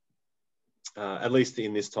 At least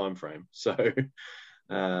in this time frame. So,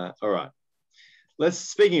 all right.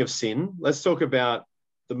 Speaking of sin, let's talk about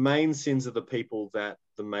the main sins of the people that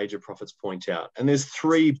the major prophets point out. And there's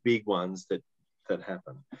three big ones that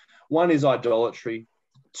happen. One is idolatry,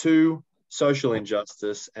 two, social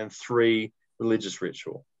injustice, and three, religious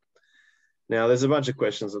ritual. Now, there's a bunch of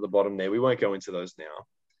questions at the bottom there. We won't go into those now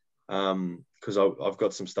because I've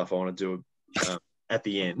got some stuff I want to do at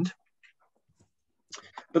the end.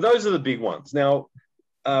 But those are the big ones. Now,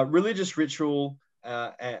 religious ritual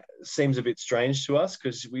seems a bit strange to us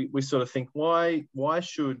because we sort of think, why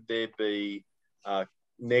should there be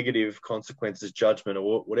negative consequences, judgment,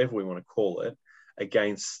 or whatever we want to call it,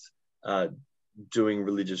 against doing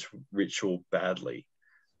religious ritual badly?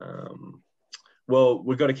 Well,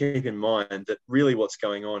 we've got to keep in mind that really what's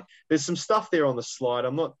going on, there's some stuff there on the slide.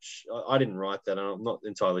 I didn't write that, and I'm not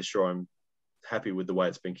entirely sure I'm happy with the way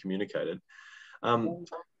it's been communicated. I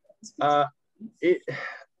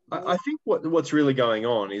think what's really going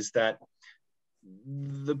on is that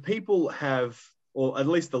the people have, or at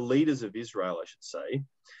least the leaders of Israel, I should say,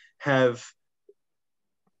 have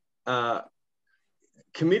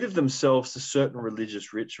committed themselves to certain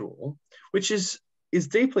religious ritual, which is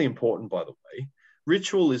deeply important, by the way.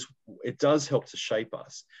 Ritual does help to shape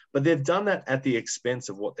us, but they've done that at the expense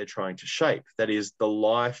of what they're trying to shape. That is the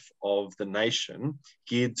life of the nation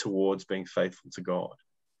geared towards being faithful to God.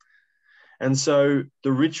 And so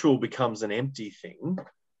the ritual becomes an empty thing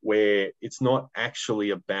where it's not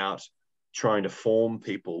actually about trying to form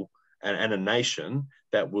people and a nation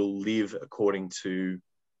that will live according to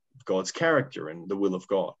God's character and the will of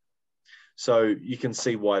God. So you can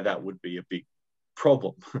see why that would be a big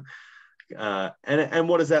problem. And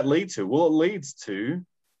what does that lead to? Well, it leads to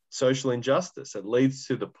social injustice. It leads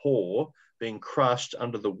to the poor being crushed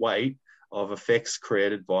under the weight of effects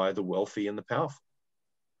created by the wealthy and the powerful.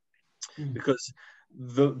 Because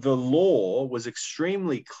the law was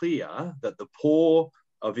extremely clear that the poor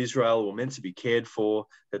of Israel were meant to be cared for,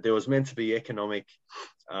 that there was meant to be economic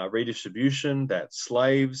redistribution, that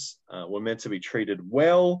slaves were meant to be treated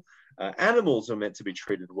well, animals were meant to be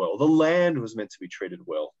treated well, the land was meant to be treated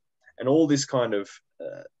well. And all this kind of,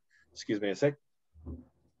 excuse me a sec,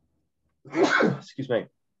 excuse me,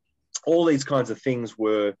 all these kinds of things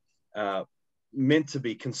were meant to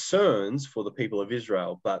be concerns for the people of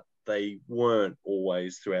Israel, but they weren't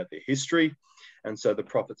always throughout their history. And so the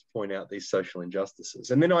prophets point out these social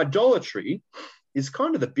injustices. And then idolatry is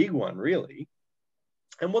kind of the big one, really.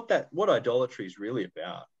 And what idolatry is really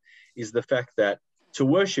about is the fact that to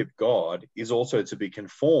worship God is also to be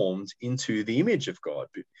conformed into the image of God.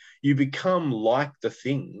 You become like the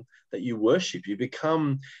thing that you worship. You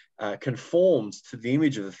become conformed to the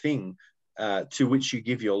image of the thing to which you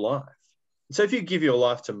give your life. So if you give your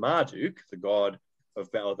life to Marduk,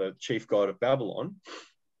 the chief god of Babylon,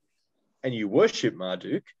 and you worship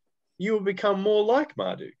Marduk, you will become more like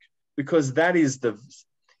Marduk, because that is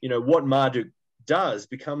what Marduk does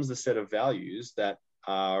becomes the set of values that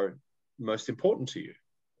are most important to you.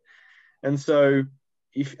 And so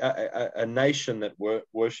if a nation that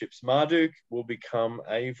worships Marduk will become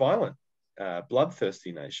a violent,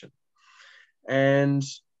 bloodthirsty nation. And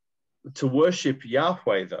to worship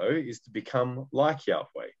Yahweh, though, is to become like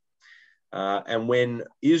Yahweh. And when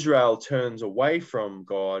Israel turns away from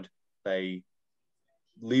God, they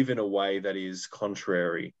live in a way that is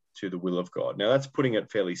contrary to the will of God. Now, that's putting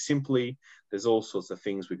it fairly simply. There's all sorts of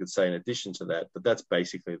things we could say in addition to that, but that's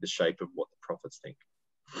basically the shape of what the prophets think.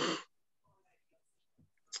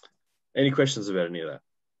 Any questions about any of that?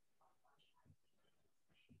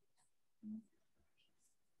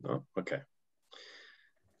 No? Okay.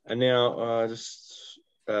 And now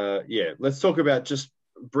let's talk about just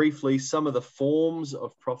briefly some of the forms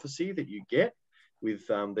of prophecy that you get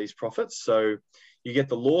with these prophets. So you get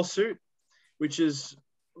the lawsuit, which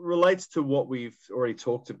relates to what we've already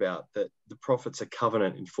talked about, that the prophets are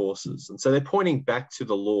covenant enforcers. And so they're pointing back to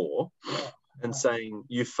the law and saying,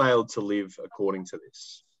 you failed to live according to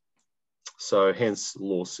this. So hence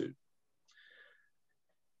lawsuit.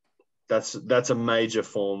 That's a major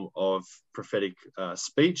form of prophetic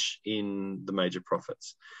speech in the major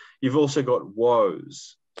prophets. You've also got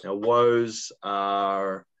woes. Now, woes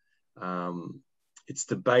are, it's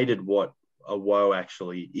debated what a woe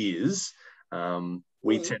actually is.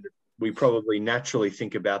 We probably naturally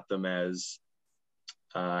think about them as,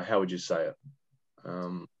 how would you say it?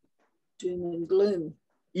 Doom and gloom.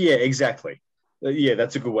 Yeah, exactly. Yeah,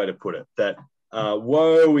 that's a good way to put it. That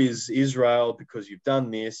woe is Israel because you've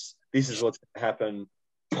done this. This is what's going to happen.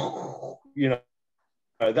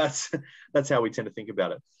 That's how we tend to think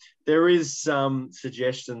about it. There is some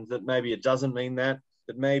suggestions that maybe it doesn't mean that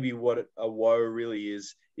maybe what a woe really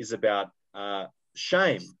is about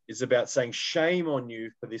shame, is about saying shame on you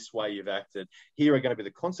for this way you've acted. Here are going to be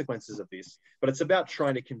the consequences of this, but it's about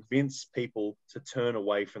trying to convince people to turn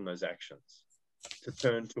away from those actions, to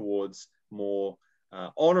turn towards more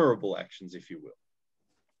honorable actions, if you will.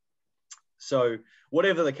 So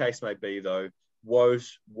whatever the case may be, though, woe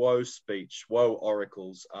speech, woe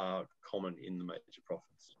oracles are common in the major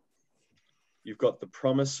prophets. You've got the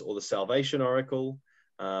promise or the salvation oracle.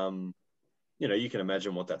 You can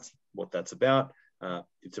imagine what that's about.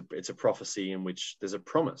 It's a prophecy in which there's a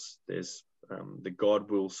promise. There's that God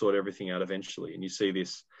will sort everything out eventually, and you see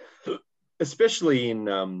this especially in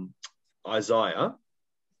Isaiah.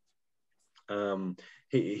 Isaiah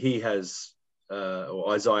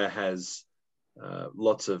has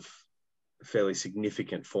lots of fairly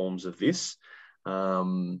significant forms of this,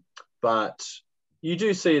 but you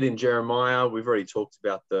do see it in Jeremiah. We've already talked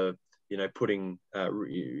about putting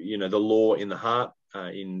the law in the heart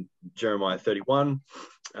in Jeremiah 31.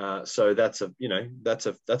 So that's a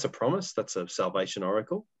promise. That's a salvation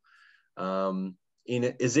oracle.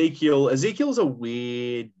 in Ezekiel. Ezekiel's a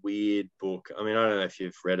weird book. I mean, I don't know if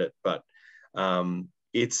you've read it, but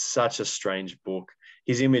it's such a strange book.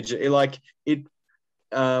 His image, it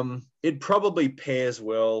probably pairs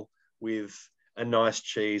well with a nice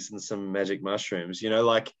cheese and some magic mushrooms.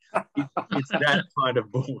 It's that kind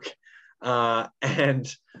of book.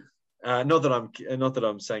 And not that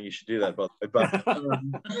I'm saying you should do that, by the way, but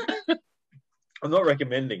I'm not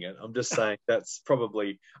recommending it. I'm just saying that's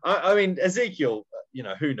probably. I mean, Ezekiel.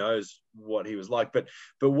 Who knows what he was like, but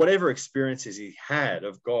whatever experiences he had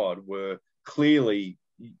of God were clearly,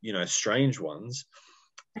 strange ones,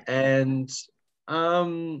 and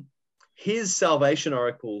his salvation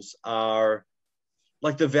oracles are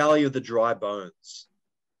like the valley of the dry bones,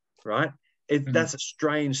 right? That's a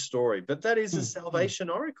strange story, but that is a salvation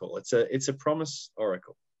oracle. It's a promise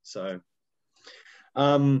oracle. So,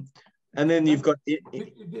 and then you've got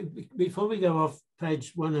before we go off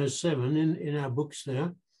page 107 in our books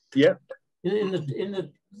there. Yeah. In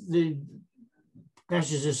the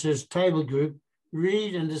passage that says table group,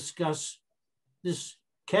 read and discuss this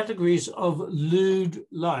categories of lewd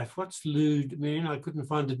life. What's lewd mean? I couldn't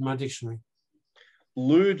find it in my dictionary.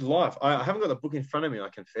 Lewd life. I haven't got the book in front of me, I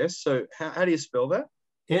confess. So how do you spell that?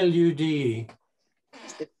 L-U-D-E.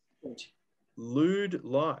 Lewd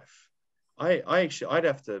life. I'd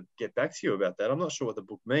have to get back to you about that. I'm not sure what the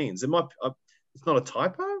book means. It's not a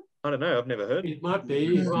typo? I don't know. I've never heard. It might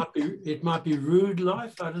be. It might be rude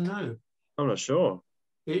life. I don't know. I'm not sure.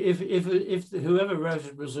 If whoever wrote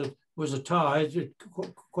it was a Thai, it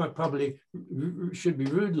quite probably should be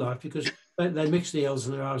rude life because they mix the L's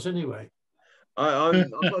and the R's anyway. I'm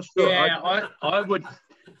not sure. Yeah,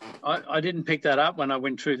 I didn't pick that up when I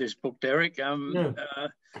went through this book, Derek. No.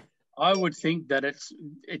 I would think that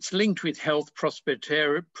it's linked with health,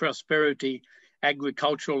 prosperity,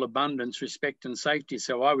 agricultural abundance, respect and safety.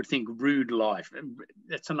 So I would think rude life.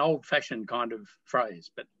 That's an old-fashioned kind of phrase,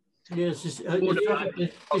 but yes, it's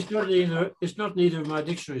not in either of my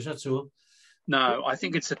dictionaries. That's all. No, I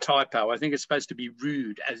think it's a typo. I think it's supposed to be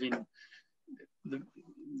rude, as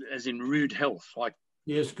in rude health. Like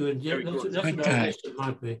yes, good. Yeah, that's what I guess it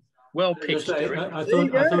might be. Well picked. I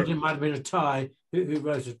thought it might have been a Thai who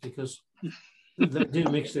wrote it because they do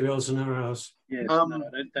mix their L's and their R's. Yes, no,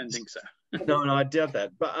 I don't think so. No, I doubt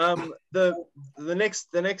that. But the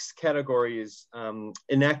next category is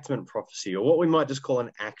enactment prophecy, or what we might just call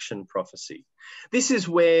an action prophecy. This is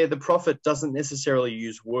where the prophet doesn't necessarily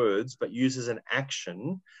use words, but uses an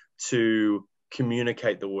action to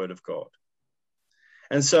communicate the word of God.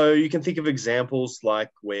 And so you can think of examples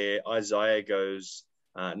like where Isaiah goes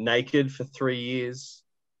naked for 3 years.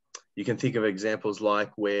 You can think of examples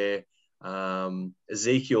like where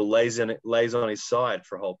Ezekiel lays on his side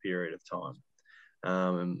for a whole period of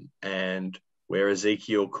time, and where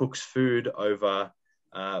Ezekiel cooks food over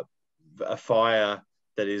a fire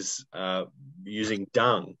that is using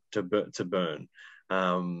dung to burn,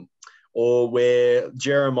 or where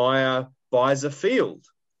Jeremiah buys a field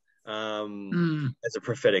as a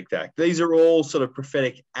prophetic act. These are all sort of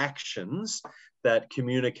prophetic actions that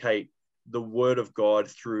communicate the word of God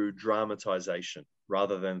through dramatization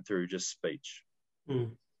rather than through just speech.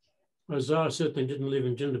 Isaiah certainly didn't live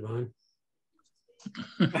in Jindabyne.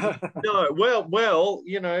 No, well,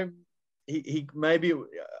 he maybe.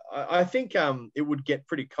 I think it would get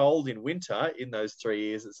pretty cold in winter in those 3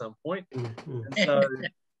 years at some point. So,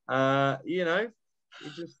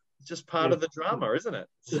 it's just part of the drama, isn't it?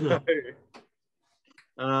 So,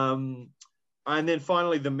 and then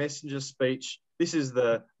finally, the messenger speech. This is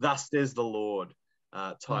the "Thus says the Lord"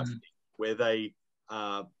 type thing, where they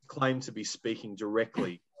claim to be speaking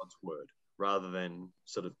directly God's word rather than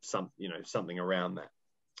sort of something around that.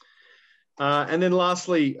 And then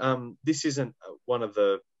lastly, this isn't one of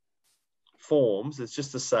the forms. It's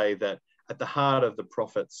just to say that at the heart of the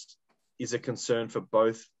prophets is a concern for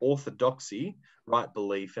both orthodoxy, right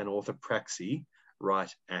belief, and orthopraxy,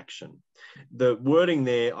 right action. The wording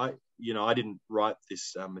there, I didn't write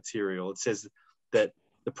this material. It says that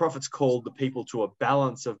the prophets called the people to a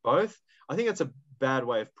balance of both. I think that's a bad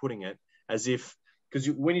way of putting it, as if, because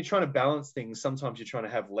when you're trying to balance things, sometimes you're trying to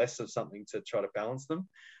have less of something to try to balance them.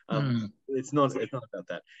 It's not about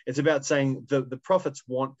that. It's about saying the prophets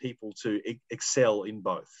want people to excel in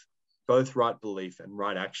both right belief and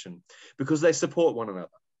right action, because they support one another.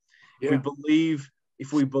 Yeah.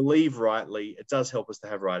 If we believe rightly, it does help us to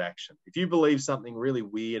have right action. If you believe something really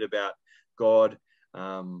weird about God,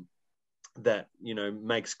 that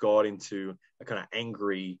makes God into a kind of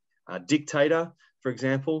angry dictator, for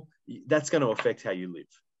example, that's going to affect how you live.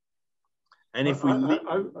 And if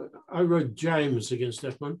I wrote James against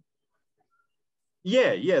that one.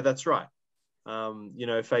 Yeah, that's right. You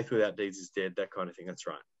know, faith without deeds is dead, that kind of thing. That's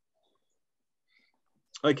right.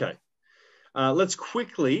 Okay. Let's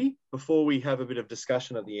quickly, before we have a bit of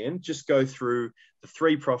discussion at the end, just go through the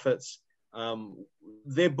three prophets.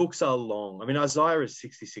 Their books are long. I mean, Isaiah is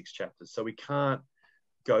 66 chapters, so we can't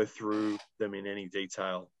go through them in any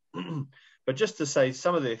detail. But just to say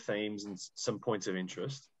some of their themes and some points of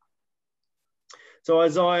interest. So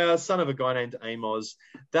Isaiah, son of a guy named Amos,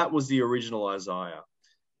 that was the original Isaiah.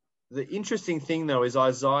 The interesting thing, though, is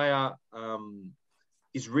Isaiah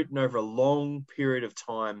is written over a long period of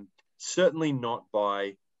time, certainly not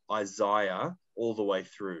by Isaiah all the way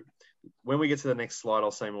through. When we get to the next slide,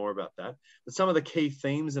 I'll say more about that. But some of the key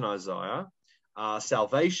themes in Isaiah are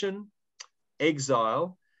salvation,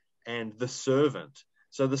 exile, and the servant.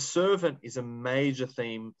 So the servant is a major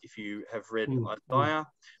theme if you have read Isaiah,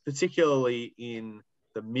 particularly in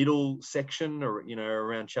the middle section, or, you know,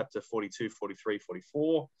 around chapter 42, 43,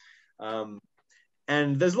 44.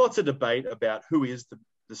 And there's lots of debate about who is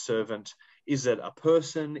the servant. Is it a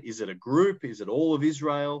person? Is it a group? Is it all of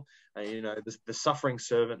Israel? You know, the suffering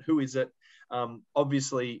servant, who is it?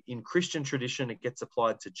 Obviously, in Christian tradition, it gets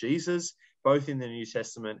applied to Jesus, both in the New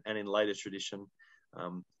Testament and in later tradition.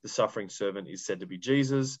 The suffering servant is said to be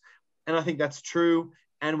Jesus. And I think that's true.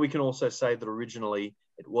 And we can also say that originally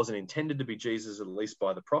it wasn't intended to be Jesus, at least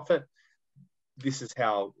by the prophet. This is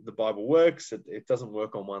how the Bible works. It doesn't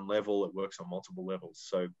work on one level. It works on multiple levels.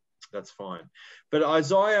 So that's fine. But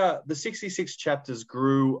Isaiah, the 66 chapters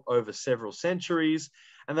grew over several centuries,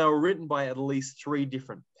 and they were written by at least 3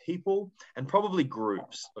 different people, and probably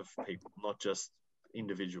groups of people, not just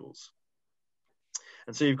individuals.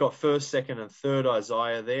 And so you've got 1st, 2nd, and 3rd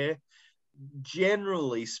Isaiah there.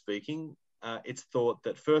 Generally speaking, it's thought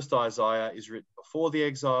that 1st Isaiah is written before the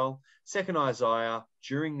exile, 2nd Isaiah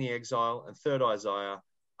during the exile, and 3rd Isaiah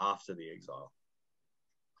after the exile.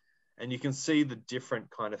 And you can see the different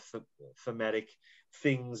kind of thematic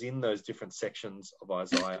things in those different sections of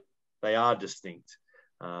Isaiah. They are distinct,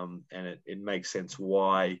 and it makes sense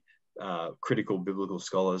why critical biblical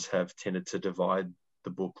scholars have tended to divide the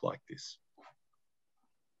book like this.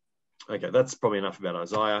 Okay, that's probably enough about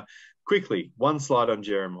Isaiah. Quickly, one slide on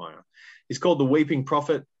Jeremiah. He's called the weeping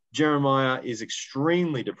prophet. Jeremiah is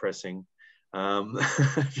extremely depressing.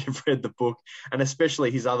 If you've read the book, and especially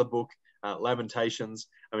his other book, Lamentations.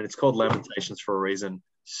 I mean, it's called Lamentations for a reason.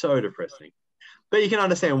 So depressing. But you can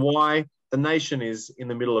understand why. The nation is in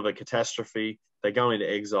the middle of a catastrophe. They go into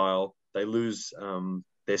exile. They lose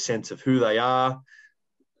their sense of who they are,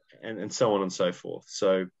 and so on and so forth.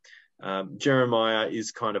 So Jeremiah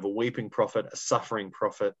is kind of a weeping prophet, a suffering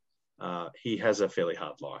prophet. He has a fairly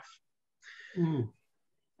hard life.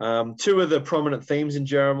 2 of the prominent themes in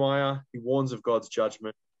Jeremiah, he warns of God's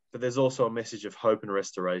judgment, but there's also a message of hope and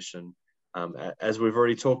restoration, as we've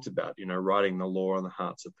already talked about, you know, writing the law on the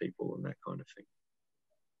hearts of people and that kind of thing.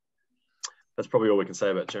 That's probably all we can say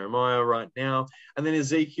about Jeremiah right now. And then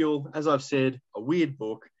Ezekiel, as I've said, a weird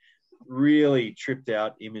book, really tripped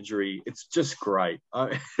out imagery. It's just great.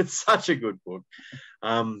 It's such a good book.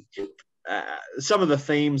 Some of the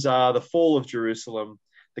themes are the fall of Jerusalem,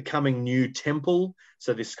 the coming new temple,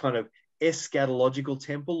 so this kind of eschatological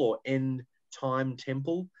temple or end time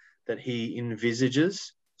temple that he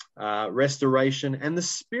envisages, restoration, and the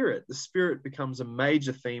Spirit. The Spirit becomes a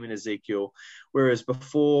major theme in Ezekiel, whereas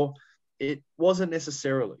before it wasn't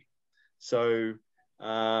necessarily. So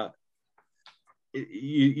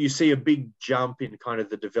you see a big jump in kind of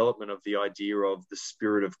the development of the idea of the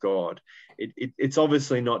Spirit of God. It's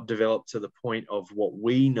obviously not developed to the point of what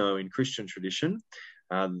we know in Christian tradition,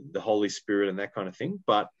 the Holy Spirit and that kind of thing,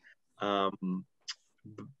 but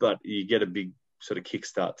you get a big sort of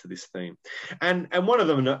kickstart to this theme. And one of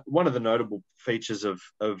the notable features of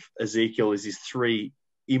Ezekiel is his 3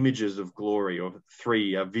 images of glory, or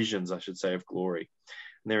 3 visions, I should say, of glory.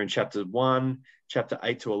 And they're in chapter 1, chapter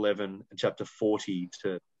 8 to 11, and chapter 40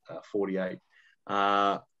 to 48.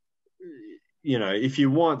 You know, if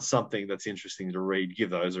you want something that's interesting to read, give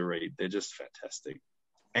those a read. They're just fantastic.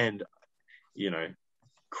 And, you know,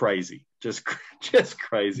 crazy. Just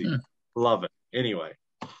crazy. Love it. Anyway.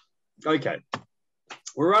 Okay.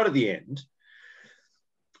 We're right at the end.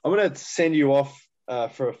 I'm going to send you off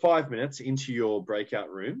for 5 minutes into your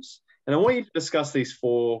breakout rooms. And I want you to discuss these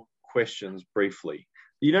 4 questions briefly.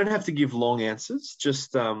 You don't have to give long answers,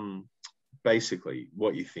 just basically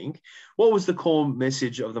what you think. What was the core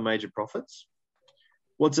message of the major prophets?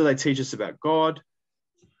 What do they teach us about God?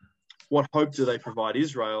 What hope do they provide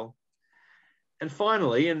Israel? And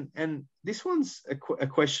finally, and this one's a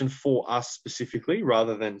question for us specifically,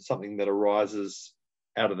 rather than something that arises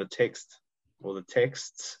out of the text or the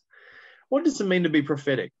texts. What does it mean to be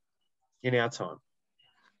prophetic? in our time.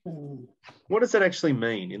 What does that actually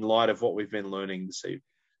mean in light of what we've been learning this evening?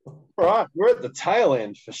 All right, we're at the tail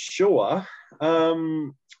end for sure.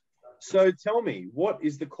 So tell me, what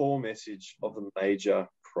is the core message of the major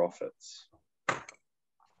prophets?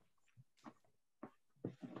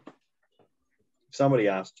 If somebody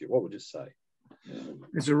asked you, what would you say?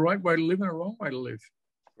 There's a right way to live and a wrong way to live.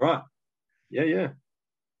 Right. Yeah.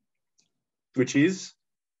 Which is,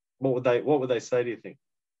 what would they say, do you think?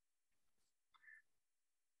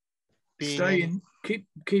 Stay in, keep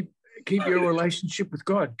your relationship with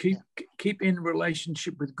God. Keep in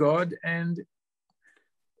relationship with God and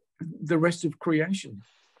the rest of creation.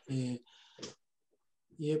 Yeah.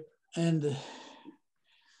 Yep. And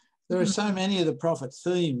there are so many of the prophet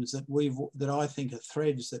themes that I think are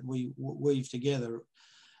threads that we weave together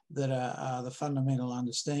that are the fundamental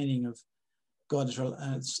understanding of God's,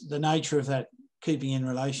 the nature of that keeping in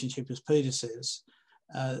relationship, as Peter says.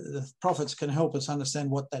 The prophets can help us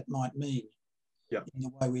understand what that might mean in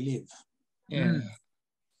the way we live. Yeah.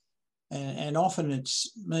 And often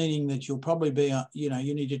it's meaning that you'll probably be, you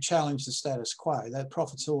need to challenge the status quo. That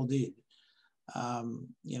prophets all did,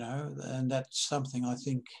 and that's something I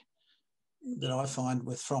think that I find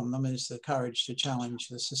from them is the courage to challenge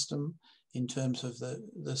the system in terms of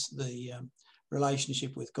the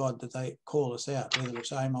relationship with God that they call us out, whether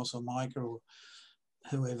it's Amos or Micah or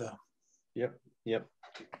whoever. Yep.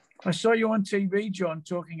 I saw you on TV, John,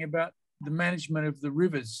 talking about the management of the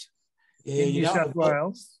rivers in New South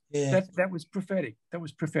Wales. Yeah. That was prophetic. That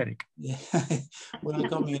was prophetic. Yeah. Well, it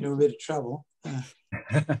got me into a bit of trouble.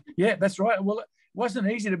 Yeah, that's right. Well, it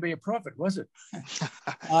wasn't easy to be a prophet, was it?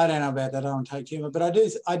 I don't know about that. I don't take humor, but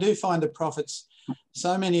I do find the prophets,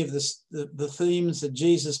 so many of the themes that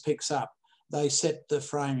Jesus picks up, they set the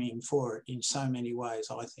framing for it in so many ways,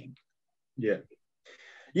 I think. Yeah,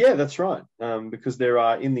 that's right. Because there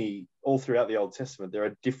are all throughout the Old Testament, there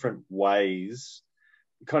are different ways,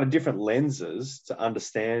 kind of different lenses to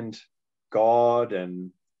understand God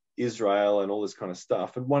and Israel and all this kind of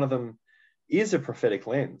stuff. And one of them is a prophetic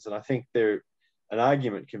lens. And I think an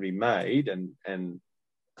argument can be made, and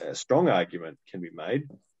a strong argument can be made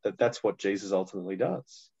that that's what Jesus ultimately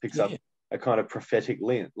does. Picks up a kind of prophetic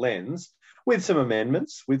lens with some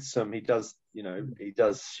amendments, he does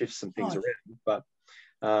shift some things around, but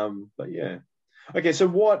yeah. Okay, so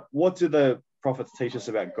what do the prophets teach us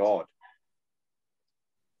about God?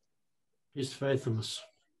 His faithfulness.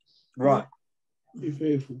 Right. Be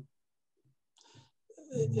faithful.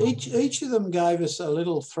 Each of them gave us a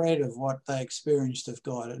little thread of what they experienced of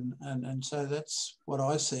God, and so that's what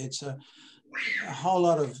I see. It's a whole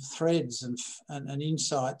lot of threads and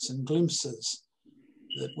insights and glimpses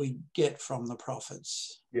that we get from the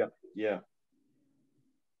prophets. Yeah.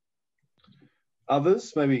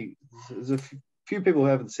 Others, maybe there's a few people who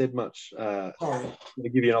haven't said much. I'm going to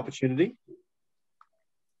give you an opportunity.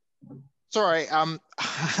 Sorry.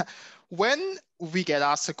 When we get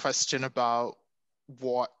asked a question about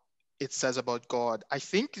what it says about God, I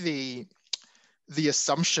think the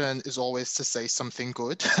assumption is always to say something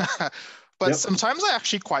good. But sometimes I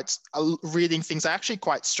actually reading things, I actually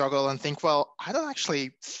quite struggle and think, well, I don't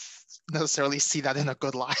actually necessarily see that in a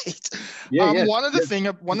good light. One of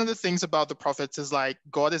the things about the prophets is like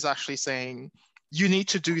God is actually saying, you need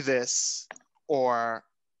to do this, or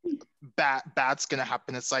bad's gonna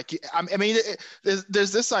happen. It's like, I mean,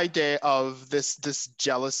 there's this idea of this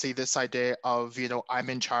jealousy, this idea of, I'm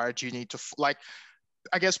in charge, you need to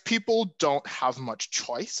I guess people don't have much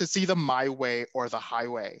choice. It's either my way or the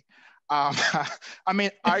highway. I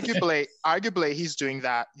mean, arguably he's doing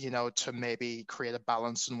that, to maybe create a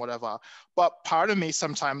balance and whatever. But part of me,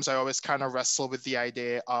 sometimes I always kind of wrestle with the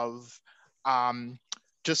idea of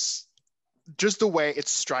just the way it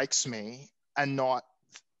strikes me, and not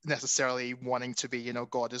necessarily wanting to be,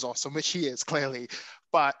 God is awesome, which he is clearly.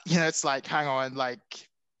 But, it's like, hang on,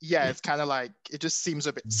 it's kind of like, it just seems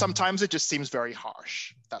sometimes it just seems very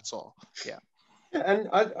harsh. That's all. Yeah. And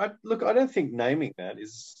I don't think naming that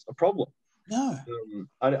is a problem. No,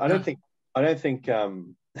 I don't think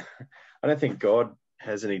God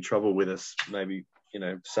has any trouble with us. Maybe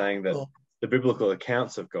saying that the biblical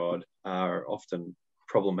accounts of God are often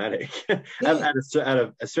problematic,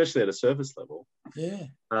 especially at a surface level.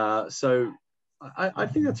 Yeah. So I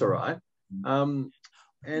think that's all right.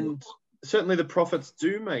 And certainly the prophets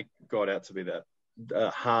do make God out to be that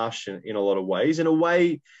harsh in a lot of ways, in a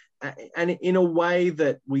way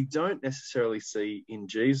that we don't necessarily see in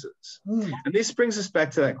Jesus. And this brings us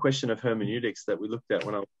back to that question of hermeneutics that we looked at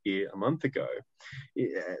when I was here a month ago.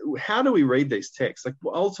 How do we read these texts?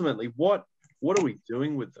 Ultimately, what are we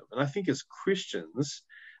doing with them? And I think as Christians,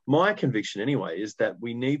 my conviction anyway is that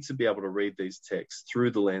we need to be able to read these texts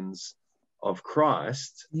through the lens of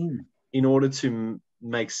Christ in order to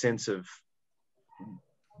make sense of,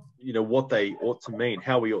 you know, what they ought to mean,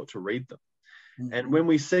 how we ought to read them. And when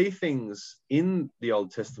we see things in the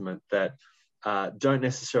Old Testament that don't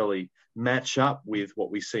necessarily match up with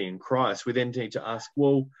what we see in Christ, we then need to ask,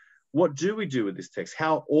 well, what do we do with this text?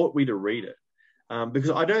 How ought we to read it? Because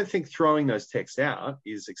I don't think throwing those texts out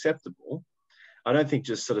is acceptable. I don't think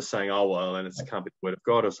just sort of saying, oh, well, and it can't be the word of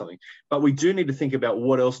God or something. But we do need to think about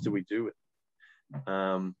what else do we do with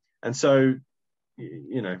it. And so,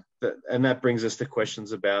 you know, that brings us to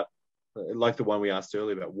questions about, like the one we asked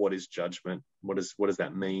earlier about what is judgment? What does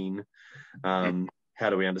that mean? How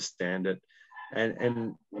do we understand it?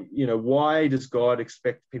 And you know, why does God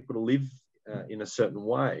expect people to live in a certain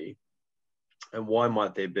way? And why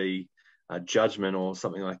might there be judgment or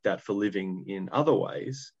something like that for living in other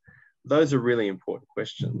ways? Those are really important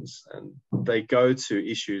questions, and they go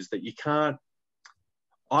to issues that you can't,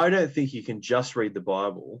 I don't think you can just read the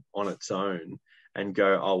Bible on its own and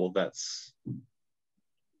go, oh, well, that's,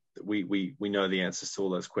 we know the answers to all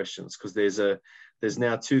those questions, because there's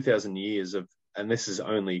now 2,000 years of, and this is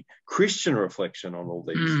only Christian reflection on all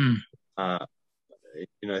these,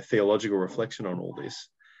 you know, theological reflection on all this.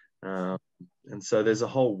 And so there's a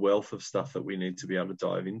whole wealth of stuff that we need to be able to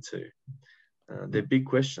dive into. They're big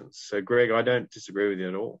questions. So, Greg, I don't disagree with you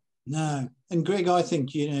at all. No. And, Greg, I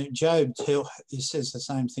think, you know, Job says the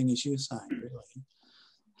same thing as you're saying, really.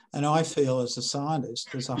 And I feel as a scientist,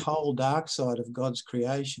 there's a whole dark side of God's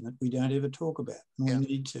creation that we don't ever talk about, and we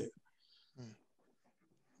need to.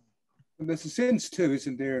 And there's a sense too,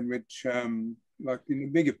 isn't there, in which, like in the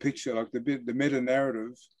bigger picture, like the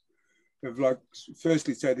meta-narrative of, like,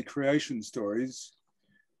 firstly, say, the creation stories,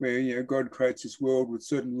 where, you know, God creates this world with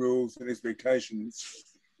certain rules and expectations,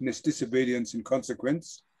 and there's disobedience and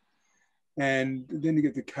consequence. And then you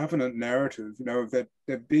get the covenant narrative, you know, of that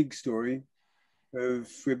big story of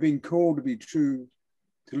we're being called to be true,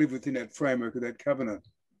 to live within that framework of that covenant.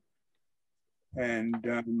 And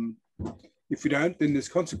if we don't, then there's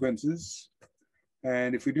consequences.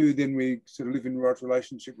 And if we do, then we sort of live in right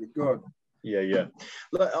relationship with God. Yeah.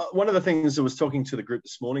 One of the things I was talking to the group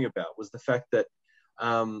this morning about was the fact that,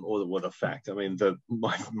 or what a fact, I mean,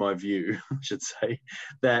 my view, I should say,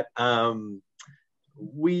 that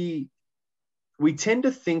we tend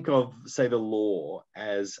to think of, say, the law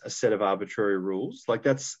as a set of arbitrary rules. Like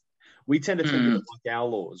we tend to think of it like our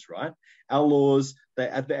laws, right? Our laws,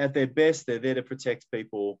 at their best, they're there to protect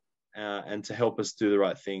people and to help us do the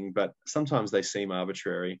right thing. But sometimes they seem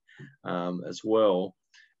arbitrary as well,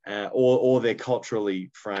 or they're culturally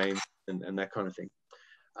framed and that kind of thing.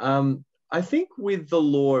 I think with the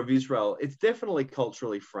law of Israel, it's definitely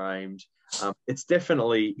culturally framed. It's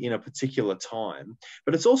definitely in a particular time,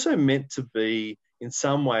 but it's also meant to be in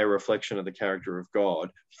some way a reflection of the character of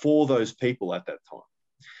God for those people at that time.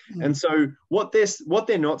 And so what they're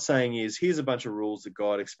not saying is, here's a bunch of rules that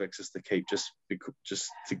God expects us to keep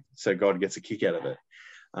so God gets a kick out of it.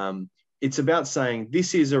 It's about saying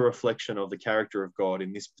this is a reflection of the character of God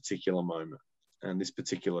in this particular moment and this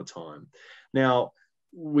particular time. Now,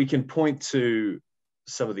 we can point to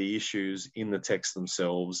some of the issues in the text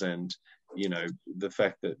themselves and, you know, the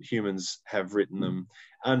fact that humans have written them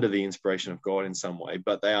under the inspiration of God in some way,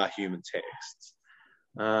 but they are human texts.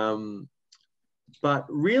 But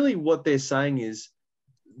really what they're saying is,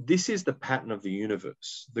 this is the pattern of the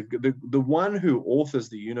universe. The one who authors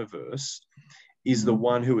the universe is the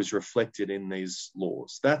one who is reflected in these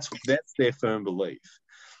laws. That's their firm belief.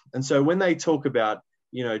 And so when they talk about,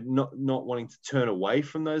 you know, not wanting to turn away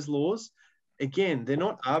from those laws, again, they're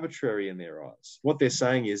not arbitrary in their eyes. What they're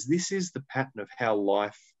saying is, this is the pattern of how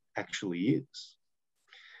life actually is.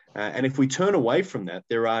 And if we turn away from that,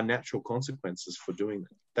 there are natural consequences for doing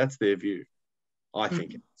that. That's their view, I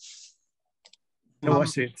think. I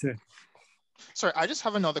see it too. Sorry, I just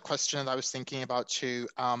have another question that I was thinking about too,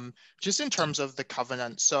 just in terms of the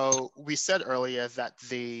covenant. So we said earlier that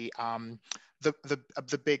the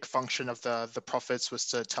big function of the prophets was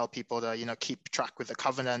to tell people to, you know, keep track with the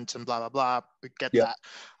covenant and blah, blah, blah. We get that.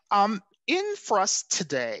 For us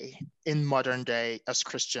today, in modern day as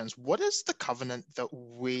Christians, what is the covenant that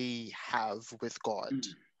we have with God?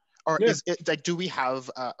 Or is it like, do we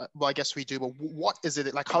have, well, I guess we do, but what is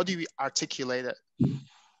it? Like, how do we articulate it?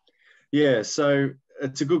 Yeah, so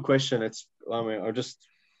it's a good question. I'm just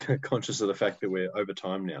conscious of the fact that we're over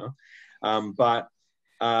time now. But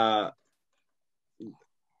I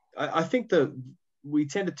think that we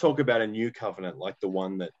tend to talk about a new covenant, like the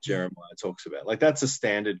one that Jeremiah talks about. Like, that's a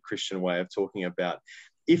standard Christian way of talking about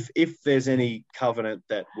if there's any covenant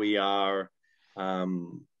that we are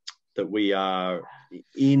that we are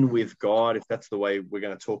in with God, if that's the way we're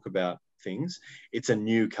going to talk about things, it's a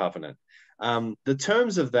new covenant. The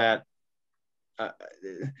terms of that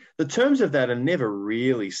are never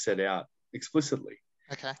really set out explicitly.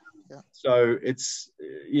 Okay. Yeah. So it's,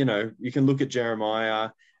 you can look at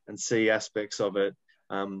Jeremiah and see aspects of it.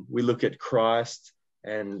 We look at Christ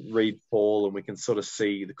and read Paul, and we can sort of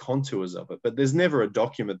see the contours of it. But there's never a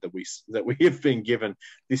document that we have been given.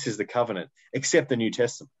 This is the covenant, except the New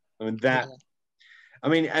Testament. And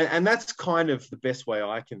that's kind of the best way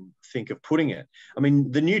I can think of putting it. I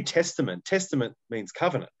mean, the New Testament means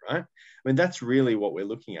covenant, right? I mean, that's really what we're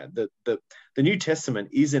looking at. The New Testament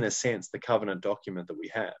is, in a sense, the covenant document that we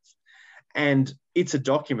have. And it's a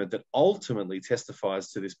document that ultimately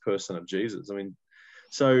testifies to this person of Jesus. I mean,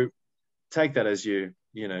 so take that as you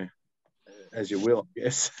will, I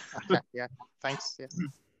guess. Okay, yeah, thanks. Yeah.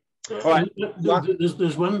 All right.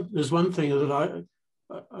 There's one thing that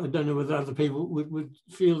I don't know whether other people would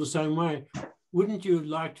feel the same way. Wouldn't you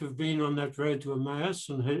like to have been on that road to Emmaus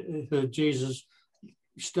and heard Jesus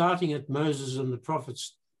starting at Moses and the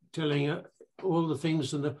prophets telling all the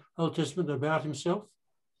things in the Old Testament about himself?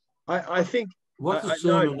 I think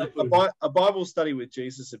a Bible study with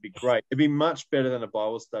Jesus would be great. It'd be much better than a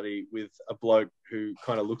Bible study with a bloke who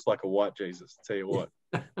kind of looks like a white Jesus. Tell you what.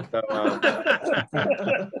 So,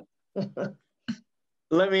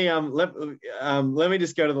 let me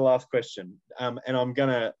just go to the last question, and I'm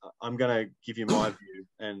gonna give you my view,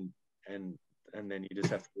 and then you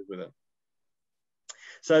just have to live with it.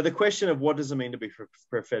 So the question of what does it mean to be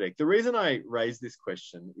prophetic? The reason I raise this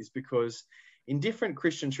question is because in different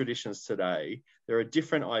Christian traditions today, there are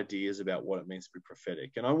different ideas about what it means to be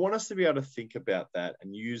prophetic. And I want us to be able to think about that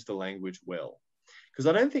and use the language well, because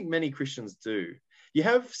I don't think many Christians do. You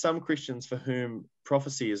have some Christians for whom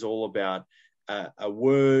prophecy is all about a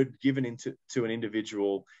word given to an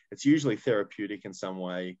individual. It's usually therapeutic in some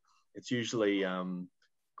way. It's usually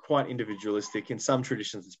quite individualistic. In some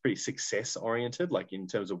traditions, it's pretty success-oriented, like in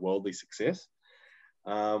terms of worldly success.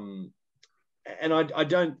 And I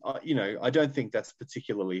don't think that's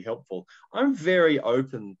particularly helpful. I'm very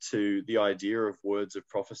open to the idea of words of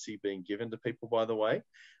prophecy being given to people, by the way.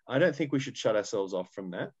 I don't think we should shut ourselves off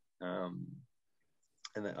from that. I'm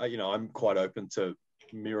quite open to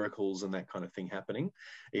miracles and that kind of thing happening,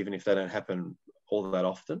 even if they don't happen all that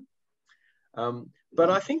often. But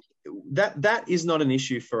I think that is not an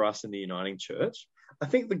issue for us in the Uniting Church. I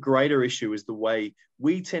think the greater issue is the way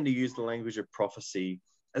we tend to use the language of prophecy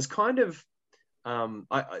as kind of,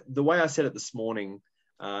 the way I said it this morning,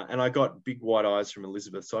 and I got big wide eyes from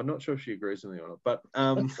Elizabeth, so I'm not sure if she agrees with me or not.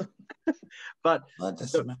 But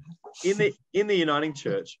in the Uniting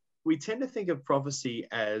Church, we tend to think of prophecy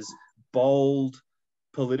as bold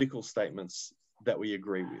political statements that we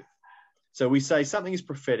agree with. So we say something is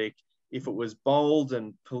prophetic if it was bold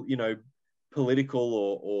and political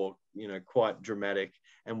or quite dramatic,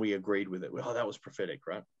 and we agreed with it. Oh, that was prophetic,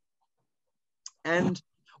 right? And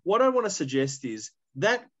what I want to suggest is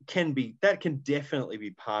that can definitely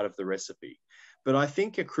be part of the recipe. But I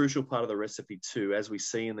think a crucial part of the recipe too, as we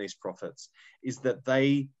see in these prophets, is that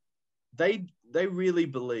they really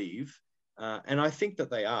believe, and I think that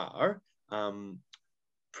they are,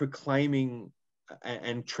 proclaiming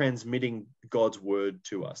and transmitting God's word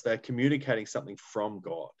to us. They're communicating something from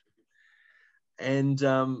God. And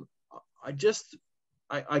I guess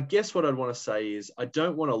what I'd want to say is I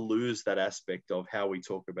don't want to lose that aspect of how we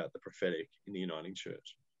talk about the prophetic in the Uniting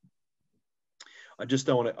Church. I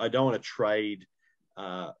don't want to trade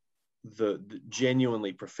the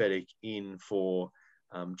genuinely prophetic in for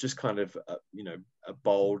just kind of a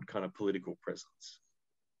bold kind of political presence.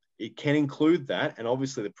 It can include that, and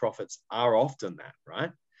obviously the prophets are often that,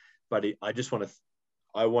 right? But I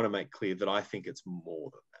want to make clear that I think it's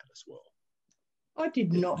more than that as well. I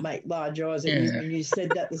did not make large eyes at you when you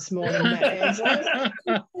said that this morning, Matt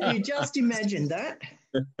Ansell. You just imagined that.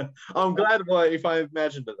 I'm glad if I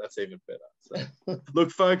imagined it, that's even better. So,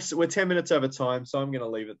 look, folks, we're 10 minutes over time, so I'm going to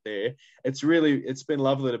leave it there. It's been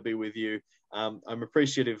lovely to be with you. I'm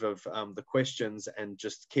appreciative of the questions and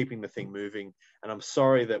just keeping the thing moving. And I'm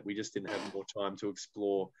sorry that we just didn't have more time to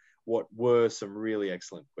explore what were some really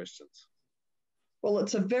excellent questions. Well,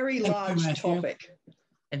 it's a very large topic.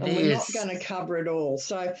 And we're not going to cover it all.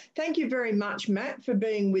 So thank you very much, Matt, for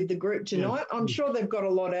being with the group tonight. I'm sure they've got a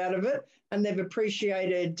lot out of it, and they've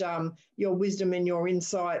appreciated your wisdom and your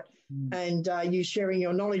insight and you sharing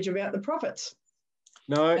your knowledge about the prophets.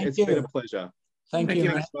 No, it's been a pleasure. Thank you,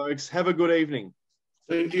 Thanks, folks. Have a good evening.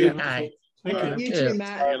 Thank you. Thank you. You too,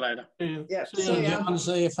 Matt. See you later. Yep.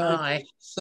 See you, folks.